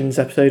Solutions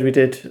episode we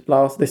did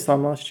this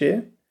time last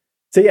year.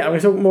 So yeah, I'm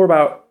going to talk more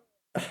about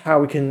how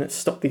we can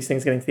stop these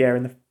things getting to the air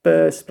in the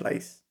first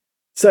place.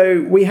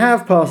 So we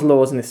have passed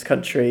laws in this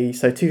country.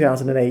 So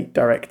 2008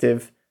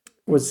 directive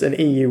was an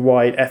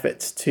EU-wide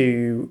effort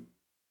to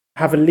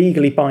have a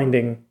legally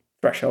binding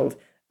threshold.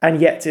 And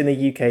yet in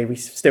the UK, we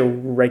still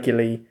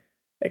regularly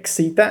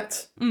exceed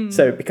that.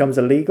 So it becomes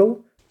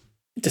illegal.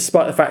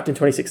 Despite the fact in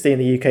 2016,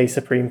 the UK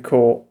Supreme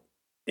Court,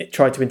 it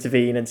tried to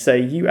intervene and say,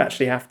 you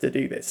actually have to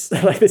do this.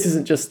 Like, this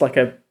isn't just like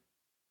a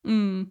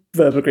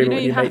verbal agreement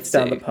with your mates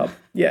down the pub.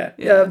 Yeah.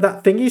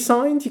 That thing you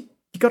signed,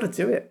 you got to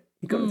do it.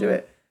 You got to do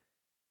it.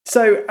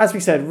 So, as we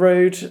said,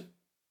 road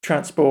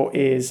transport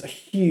is a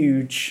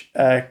huge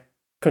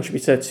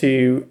contributor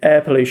to air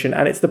pollution,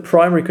 and it's the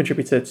primary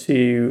contributor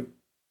to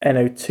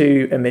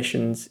NO2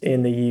 emissions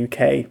in the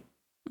UK.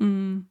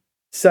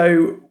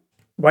 So,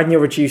 when you're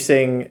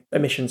reducing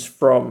emissions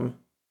from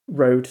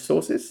road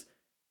sources,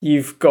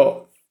 you've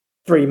got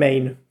three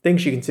main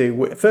things you can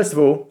do. First of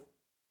all,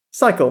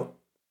 cycle.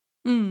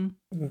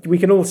 We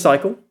can all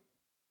cycle,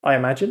 I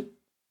imagine.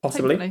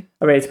 Possibly. Hopefully.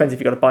 I mean, it depends if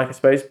you've got a bike, I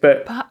suppose.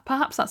 But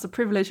perhaps that's a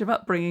privilege of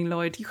upbringing,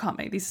 Lloyd. You can't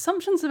make these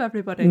assumptions of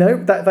everybody. No,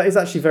 that is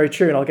actually very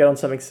true, and I'll get on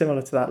something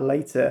similar to that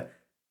later.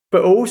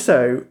 But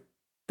also,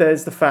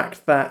 there's the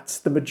fact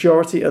that the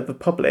majority of the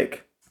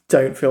public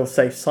don't feel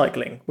safe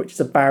cycling, which is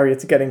a barrier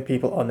to getting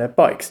people on their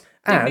bikes.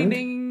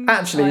 And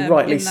actually,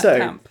 rightly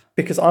so,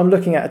 because I'm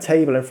looking at a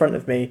table in front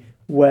of me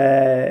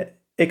where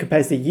it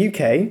compares the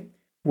UK,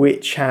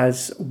 which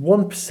has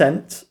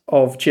 1%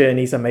 of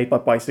journeys are made by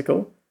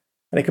bicycle,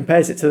 and it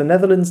compares it to the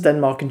Netherlands,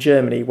 Denmark, and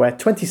Germany, where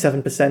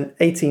 27%,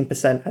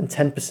 18%, and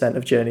 10%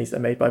 of journeys are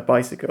made by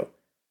bicycle.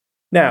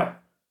 Now,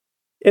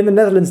 in the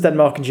Netherlands,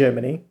 Denmark, and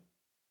Germany,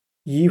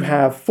 you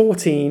have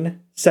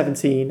 14,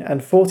 17,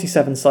 and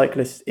 47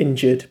 cyclists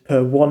injured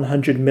per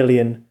 100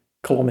 million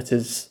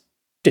kilometres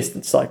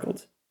distance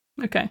cycled.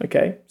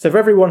 Okay. So for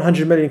every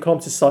 100 million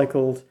kilometres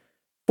cycled,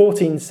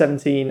 14,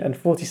 17, and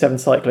 47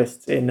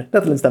 cyclists in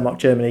Netherlands, Denmark,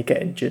 Germany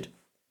get injured.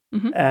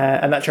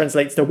 And that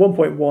translates to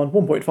 1.1,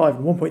 1.5,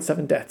 and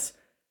 1.7 deaths.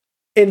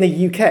 In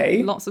the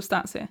UK... Lots of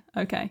stats here.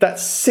 Okay.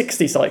 That's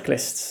 60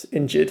 cyclists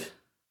injured.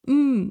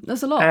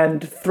 That's a lot.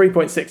 And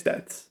 3.6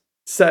 deaths.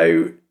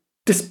 So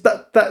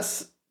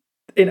that's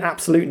in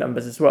absolute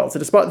numbers as well. So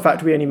despite the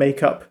fact we only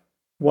make up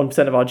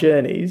 1% of our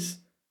journeys,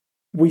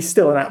 we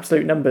still in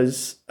absolute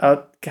numbers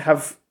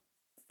have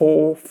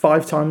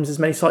 4-5 times as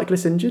many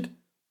cyclists injured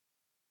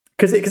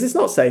because it's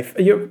not safe.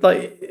 You're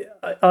like,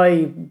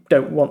 I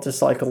don't want to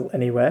cycle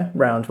anywhere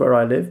around where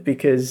I live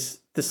because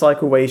the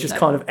cycleways just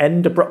kind of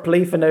end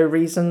abruptly for no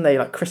reason. They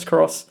like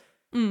crisscross.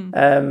 And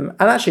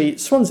actually,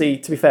 Swansea,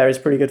 to be fair, is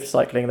pretty good for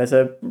cycling. There's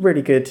a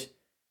really good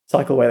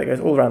cycleway that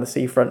goes all around the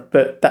seafront,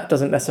 but that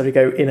doesn't necessarily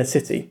go in a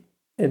city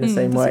in the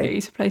same way. Get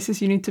you to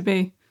places you need to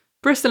be.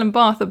 Bristol and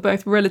Bath are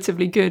both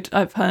relatively good,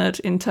 I've heard,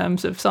 in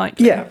terms of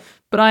cycling. Yeah.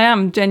 But I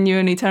am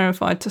genuinely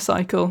terrified to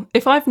cycle.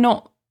 If I've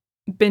not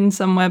been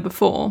somewhere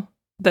before,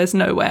 there's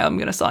no way I'm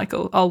going to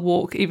cycle. I'll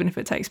walk, even if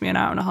it takes me an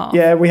hour and a half.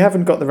 Yeah, we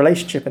haven't got the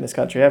relationship in this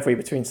country, have we,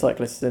 between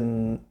cyclists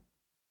and...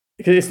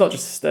 Because it's not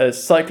just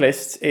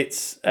cyclists,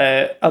 it's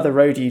other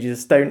road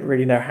users don't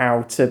really know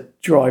how to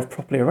drive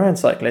properly around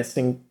cyclists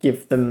and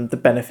give them the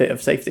benefit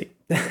of safety.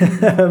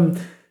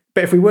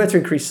 But if we were to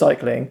increase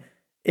cycling,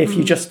 if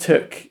you just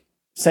took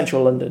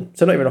central London,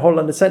 so not even a whole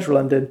London, central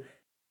London,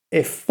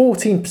 if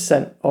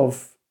 14%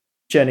 of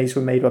journeys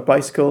were made by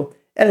bicycle,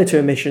 NO2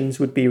 emissions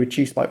would be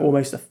reduced by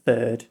almost a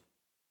third.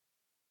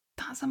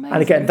 That's amazing.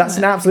 And again, that's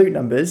in absolute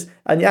numbers.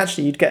 And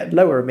actually, you'd get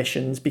lower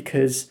emissions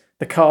because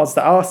the cars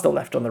that are still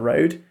left on the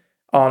road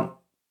aren't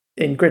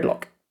in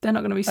gridlock. They're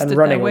not going to be stood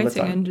there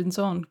waiting engines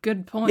on.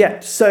 Good point. Yeah,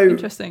 so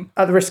interesting.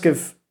 At the risk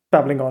of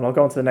babbling on, I'll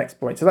go on to the next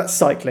point. So that's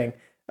cycling.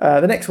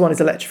 The next one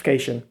is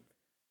electrification.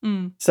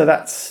 So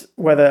that's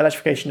whether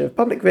electrification of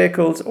public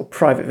vehicles or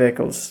private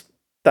vehicles.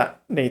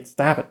 That needs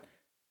to happen.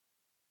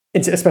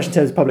 Especially in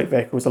terms of public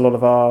vehicles, a lot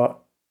of our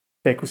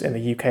vehicles in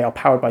the UK are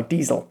powered by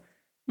diesel.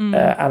 And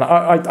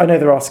I know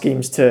there are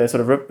schemes to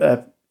sort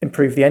of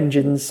improve the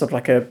engines, sort of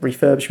like a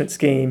refurbishment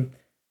scheme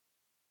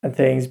and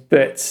things,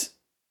 but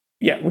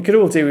yeah, we could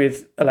all do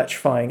with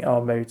electrifying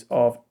our modes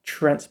of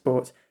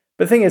transport.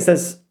 But the thing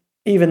is,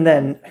 even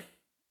if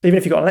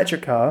you've got an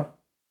electric car,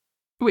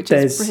 which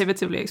is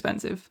prohibitively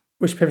expensive.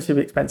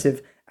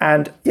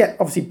 And yeah,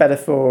 obviously better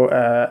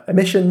for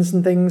emissions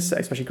and things,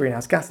 especially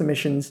greenhouse gas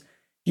emissions,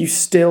 you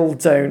still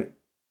don't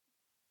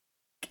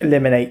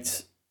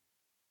eliminate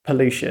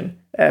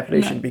air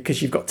pollution,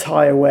 because you've got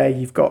tyre wear,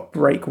 you've got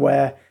brake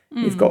wear,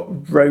 you've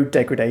got road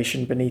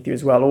degradation beneath you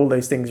as well. All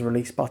those things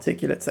release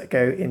particulates that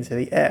go into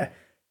the air.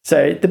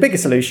 So the bigger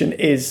solution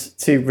is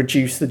to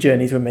reduce the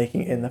journeys we're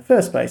making in the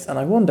first place. And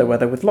I wonder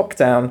whether with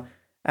lockdown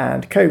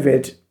and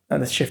COVID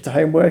and the shift to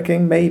home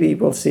working, maybe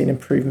we'll see an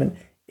improvement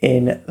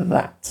in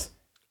that.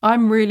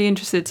 I'm really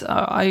interested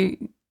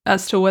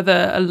as to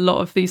whether a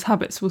lot of these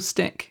habits will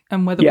stick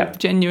and whether we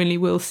genuinely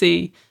will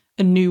see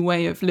a new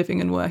way of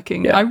living and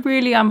working. I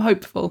really am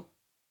hopeful.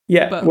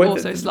 Yeah, but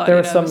also slightly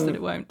nervous that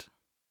it won't.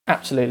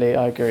 Absolutely,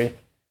 I agree.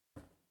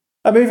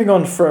 Moving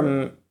on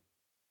from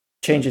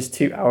changes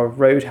to our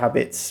road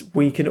habits,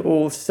 we can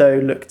also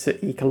look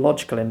to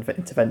ecological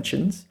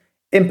interventions.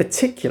 In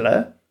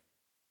particular,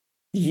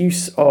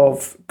 use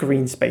of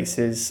green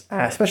spaces,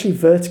 especially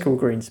vertical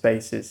green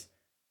spaces.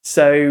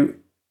 So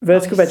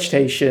vertical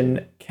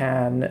vegetation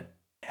can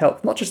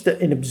help not just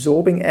in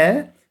absorbing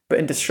air, but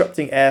in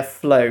disrupting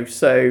airflow.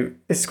 So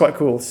this is quite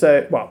cool.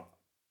 So, well,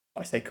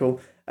 I say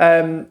cool.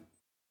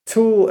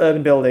 Tall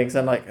urban buildings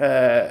and like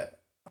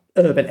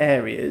urban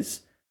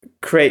areas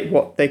create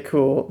what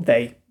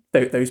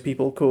those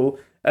people call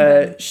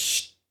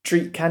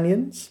street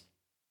canyons.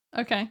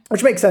 Okay.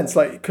 Which makes sense.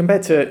 Like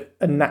compared to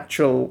a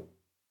natural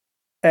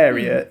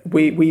area,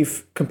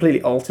 we've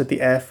completely altered the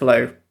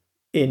airflow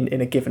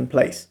in a given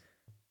place.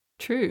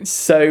 True.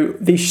 So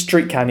these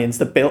street canyons,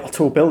 the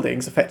tall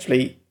buildings,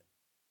 effectively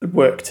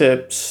work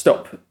to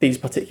stop these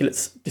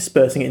particulates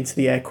dispersing into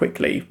the air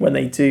quickly when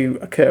they do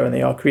occur and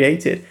they are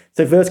created.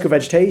 So vertical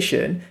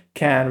vegetation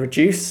can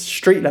reduce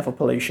street level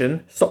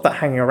pollution, stop that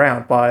hanging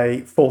around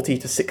by 40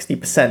 to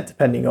 60%,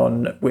 depending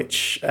on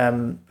which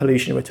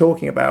pollution we're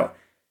talking about,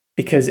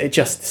 because it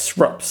just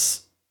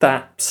disrupts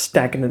that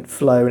stagnant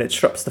flow and it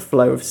disrupts the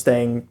flow of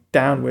staying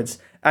downwards.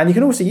 And you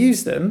can also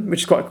use them, which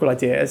is quite a cool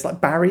idea, as like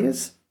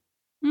barriers.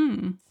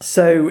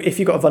 So if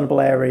you've got a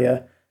vulnerable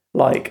area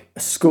like a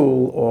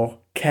school or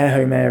care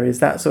home areas,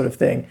 that sort of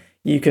thing,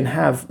 you can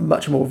have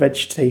much more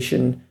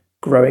vegetation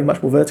growing,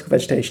 much more vertical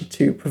vegetation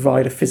to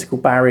provide a physical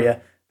barrier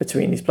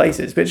between these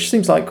places, which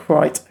seems like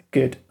quite a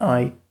good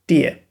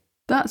idea.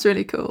 That's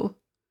really cool.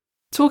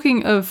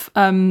 Talking of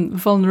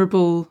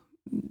vulnerable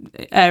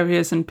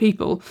areas and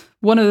people,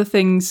 one of the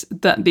things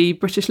that the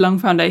British Lung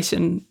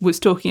Foundation was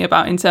talking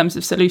about in terms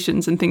of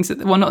solutions and things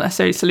that, well, not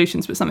necessarily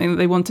solutions, but something that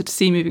they wanted to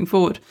see moving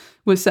forward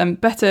was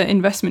better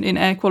investment in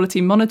air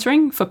quality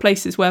monitoring for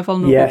places where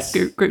vulnerable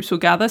groups will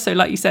gather. So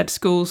like you said,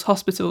 schools,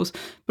 hospitals,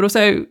 but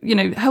also,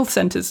 health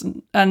centres.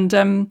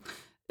 And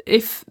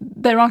if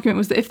their argument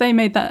was that if they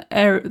made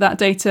that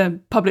data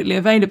publicly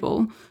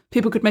available,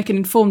 people could make an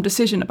informed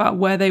decision about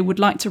where they would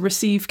like to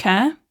receive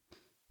care.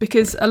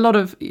 Because a lot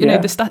of,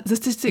 the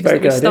statistics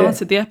that we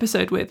started the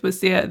episode with was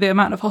the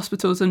amount of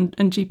hospitals and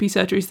GP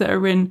surgeries that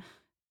are in,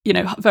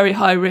 very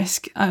high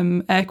risk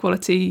air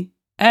quality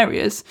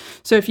areas.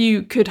 So if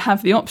you could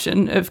have the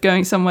option of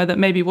going somewhere that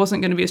maybe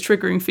wasn't going to be as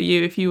triggering for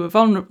you if you were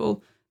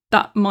vulnerable,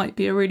 that might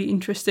be a really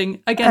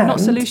interesting, again, not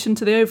solution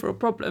to the overall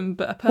problem,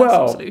 but a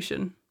personal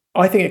solution.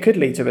 I think it could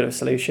lead to a bit of a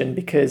solution,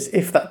 because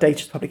if that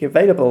data is publicly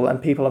available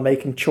and people are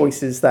making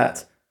choices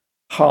that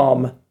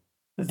harm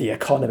the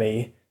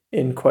economy,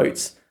 in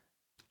quotes,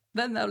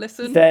 Then they'll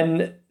listen.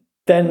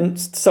 Then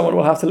someone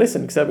will have to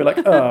listen, because they'll be like,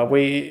 oh,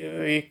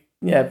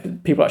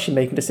 people are actually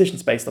making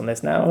decisions based on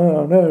this now.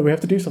 Oh no, we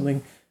have to do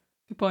something.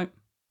 Good point.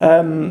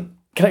 Can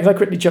I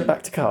quickly jump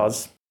back to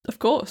cars? Of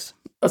course.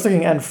 I was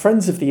looking, and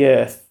Friends of the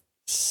Earth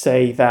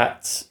say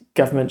that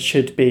government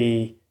should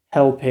be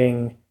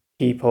helping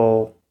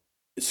people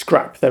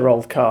scrap their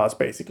old cars,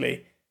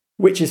 basically,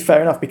 which is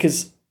fair enough,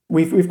 because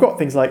we've got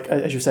things like,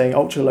 as you're saying,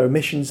 ultra low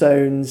emission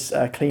zones,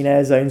 clean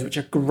air zones, which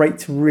are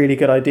great, really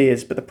good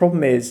ideas. But the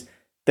problem is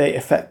they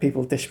affect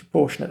people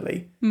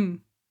disproportionately.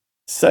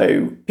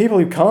 So people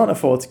who can't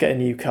afford to get a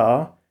new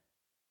car,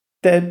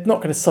 they're not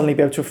going to suddenly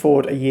be able to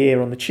afford a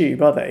year on the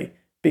tube, are they?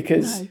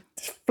 Because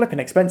it's flipping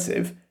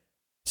expensive.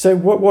 So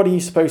what are you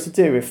supposed to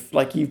do if,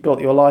 like, you've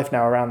built your life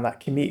now around that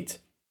commute?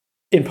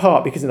 In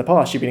part because in the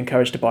past you've been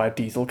encouraged to buy a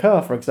diesel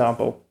car, for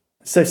example.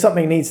 So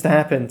something needs to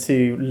happen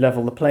to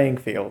level the playing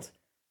field.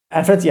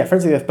 And Friends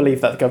of the Earth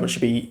believe that the government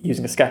should be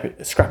using a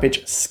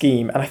scrappage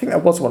scheme. And I think there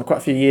was one quite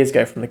a few years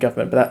ago from the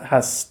government, but that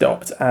has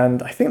stopped.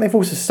 And I think they've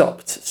also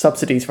stopped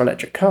subsidies for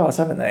electric cars,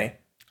 haven't they?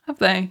 Have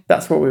they?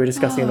 That's what we were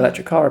discussing in the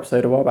electric car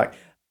episode a while back.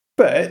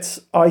 But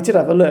I did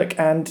have a look,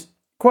 and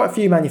quite a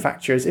few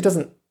manufacturers, it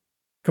doesn't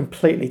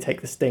completely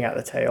take the sting out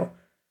of the tail,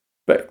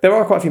 but there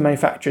are quite a few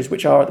manufacturers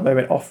which are at the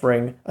moment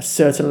offering a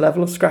certain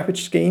level of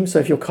scrappage scheme. So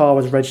if your car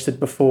was registered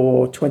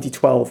before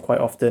 2012, quite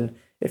often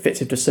it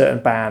fits into a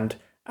certain band,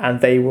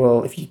 and they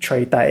will, if you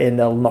trade that in,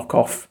 they'll knock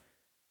off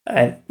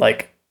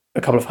like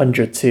a couple of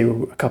hundred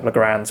to a couple of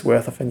grand's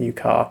worth of a new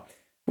car.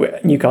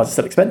 New cars are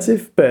still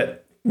expensive,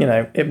 but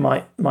it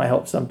might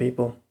help some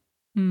people.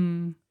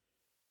 And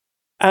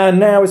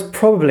now is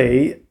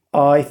probably,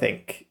 I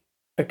think,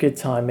 a good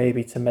time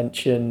maybe to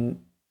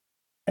mention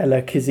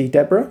Ella Kizzy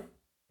Deborah.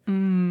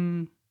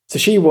 So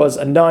she was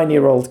a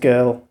 9-year-old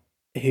girl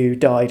who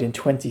died in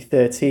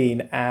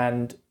 2013,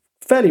 and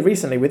fairly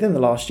recently, within the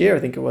last year, I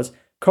think it was,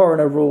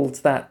 coroner ruled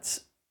that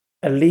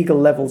illegal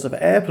levels of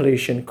air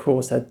pollution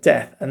caused her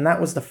death, and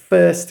that was the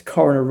first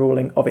coroner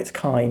ruling of its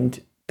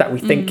kind that we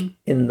think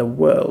in the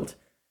world.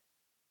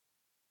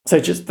 So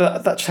just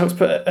that just helps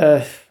put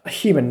a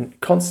human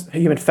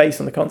face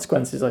on the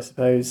consequences, I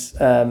suppose,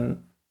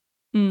 and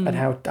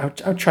how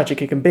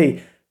tragic it can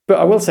be. But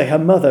I will say her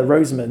mother,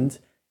 Rosamond,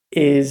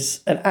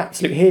 is an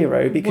absolute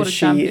hero, because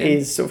she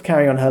is sort of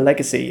carrying on her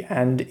legacy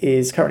and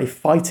is currently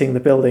fighting the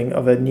building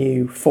of a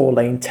new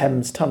 4-lane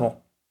Thames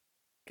tunnel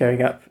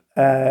going up.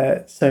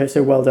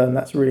 So well done.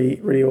 That's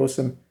really, really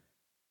awesome.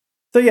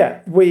 So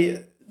yeah,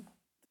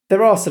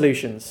 there are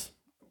solutions,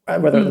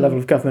 whether at the level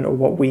of government or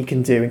what we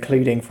can do,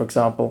 including, for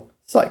example,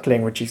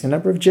 cycling, reducing the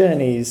number of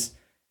journeys,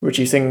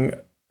 reducing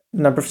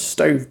the number of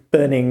stove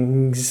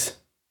burnings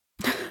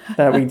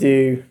that we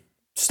do.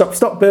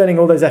 Stop burning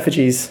all those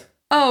effigies.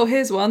 Oh,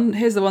 here's one.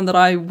 Here's the one that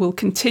I will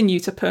continue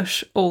to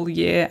push all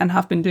year and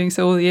have been doing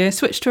so all year.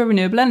 Switch to a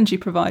renewable energy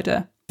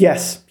provider.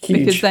 Yes,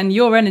 huge. Because then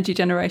your energy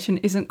generation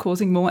isn't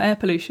causing more air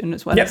pollution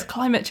as well as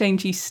climate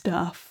changey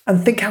stuff.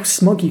 And think how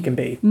smug you can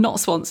be.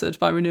 Not sponsored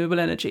by renewable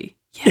energy.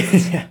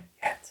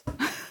 Yet.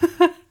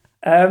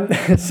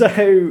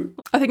 So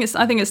I think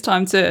it's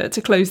time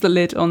to close the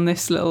lid on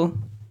this little.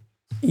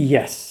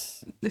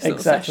 Yes, this little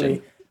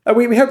exactly.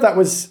 Session. We hope that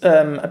was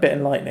a bit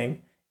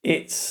enlightening.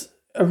 It's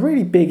a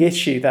really big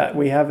issue that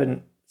we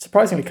haven't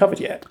surprisingly covered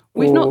yet.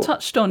 We've not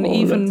touched on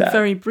even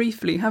very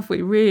briefly, have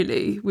we?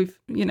 Really, we've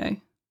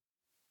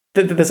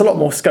There's a lot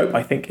more scope,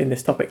 I think, in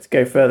this topic to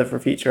go further for a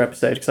future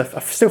episode, because I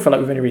still feel like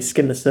we've only really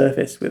skimmed the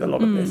surface with a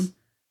lot of this.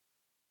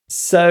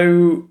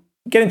 So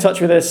get in touch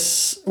with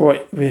us,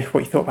 what you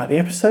thought about the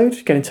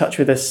episode. Get in touch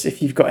with us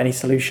if you've got any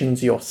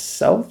solutions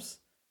yourselves.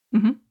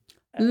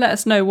 Let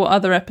us know what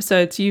other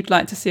episodes you'd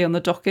like to see on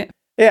the docket.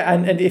 Yeah,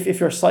 and if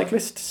you're a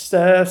cyclist,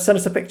 send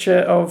us a picture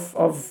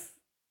of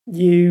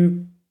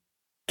you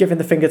giving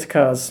the finger to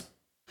cars.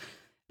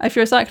 If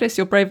you're a cyclist,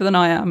 you're braver than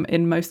I am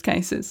in most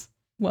cases.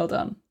 Well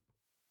done.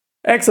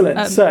 Excellent.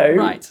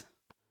 Right.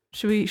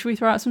 Should we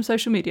throw out some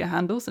social media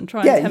handles and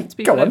try and tempt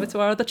people over to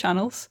our other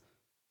channels?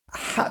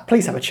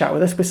 Please have a chat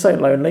with us. We're so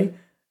lonely.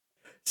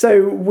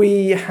 So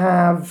we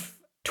have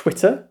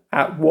Twitter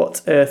at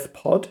What Earth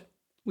Pod.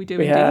 We do.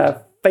 We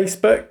have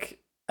Facebook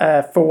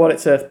for What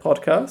It's Earth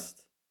Podcast.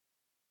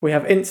 We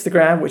have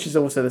Instagram, which is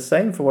also the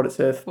same, for What It's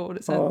Earth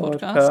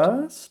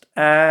Podcast.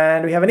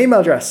 And we have an email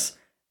address.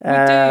 We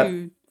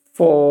do.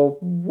 For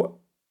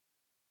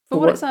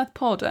What It's Earth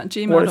Pod at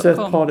gmail.com. What It's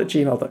Earth Pod at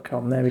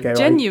gmail.com. There we go.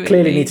 Genuinely. I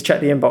clearly need to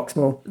check the inbox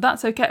more.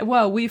 That's okay.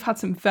 Well, we've had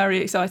some very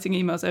exciting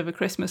emails over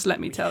Christmas, let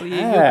me tell you.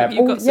 Yeah.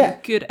 You've got some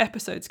good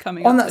episodes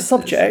coming up. On that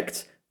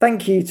subject,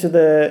 thank you to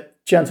the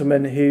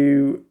gentleman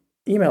who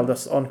emailed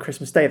us on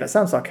Christmas Day. That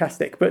sounds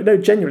sarcastic, but no,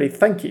 genuinely,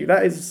 thank you.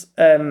 That is,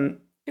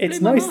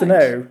 it's nice to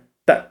know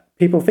that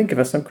people think of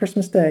us on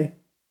Christmas Day.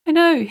 I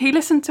know. He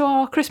listened to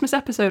our Christmas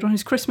episode on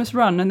his Christmas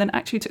run and then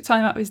actually took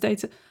time out of his day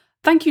to...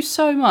 Thank you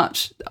so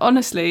much.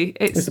 Honestly,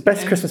 it was the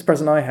best Christmas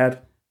present I had.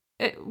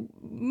 It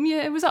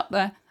was up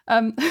there.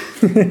 No,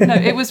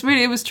 it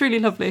was truly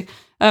lovely.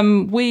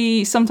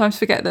 We sometimes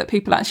forget that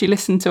people actually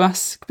listen to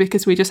us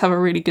because we just have a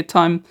really good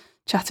time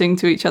chatting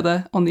to each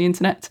other on the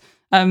internet.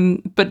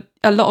 But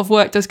a lot of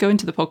work does go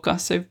into the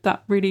podcast, so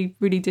that really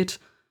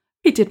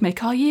did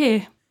make our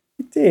year.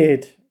 It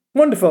did.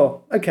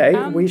 Wonderful. Okay,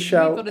 And we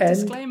shall we've got a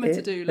disclaimer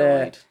to do,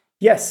 there. Lloyd.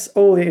 Yes,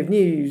 all the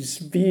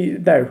news.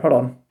 No, hold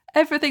on.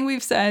 Everything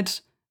we've said,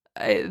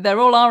 they're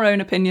all our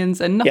own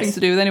opinions and nothing to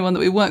do with anyone that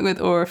we work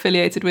with or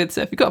affiliated with.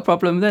 So if you've got a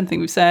problem with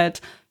anything we've said,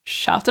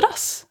 shout at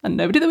us and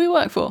nobody that we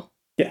work for.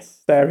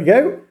 Yes, there we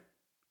go.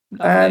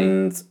 Lovely.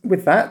 And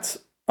with that,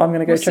 I'm going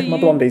to go check my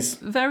blondies.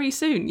 Very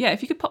soon. Yeah,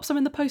 if you could pop some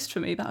in the post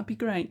for me, that would be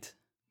great.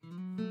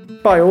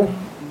 Bye all.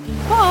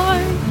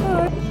 Bye.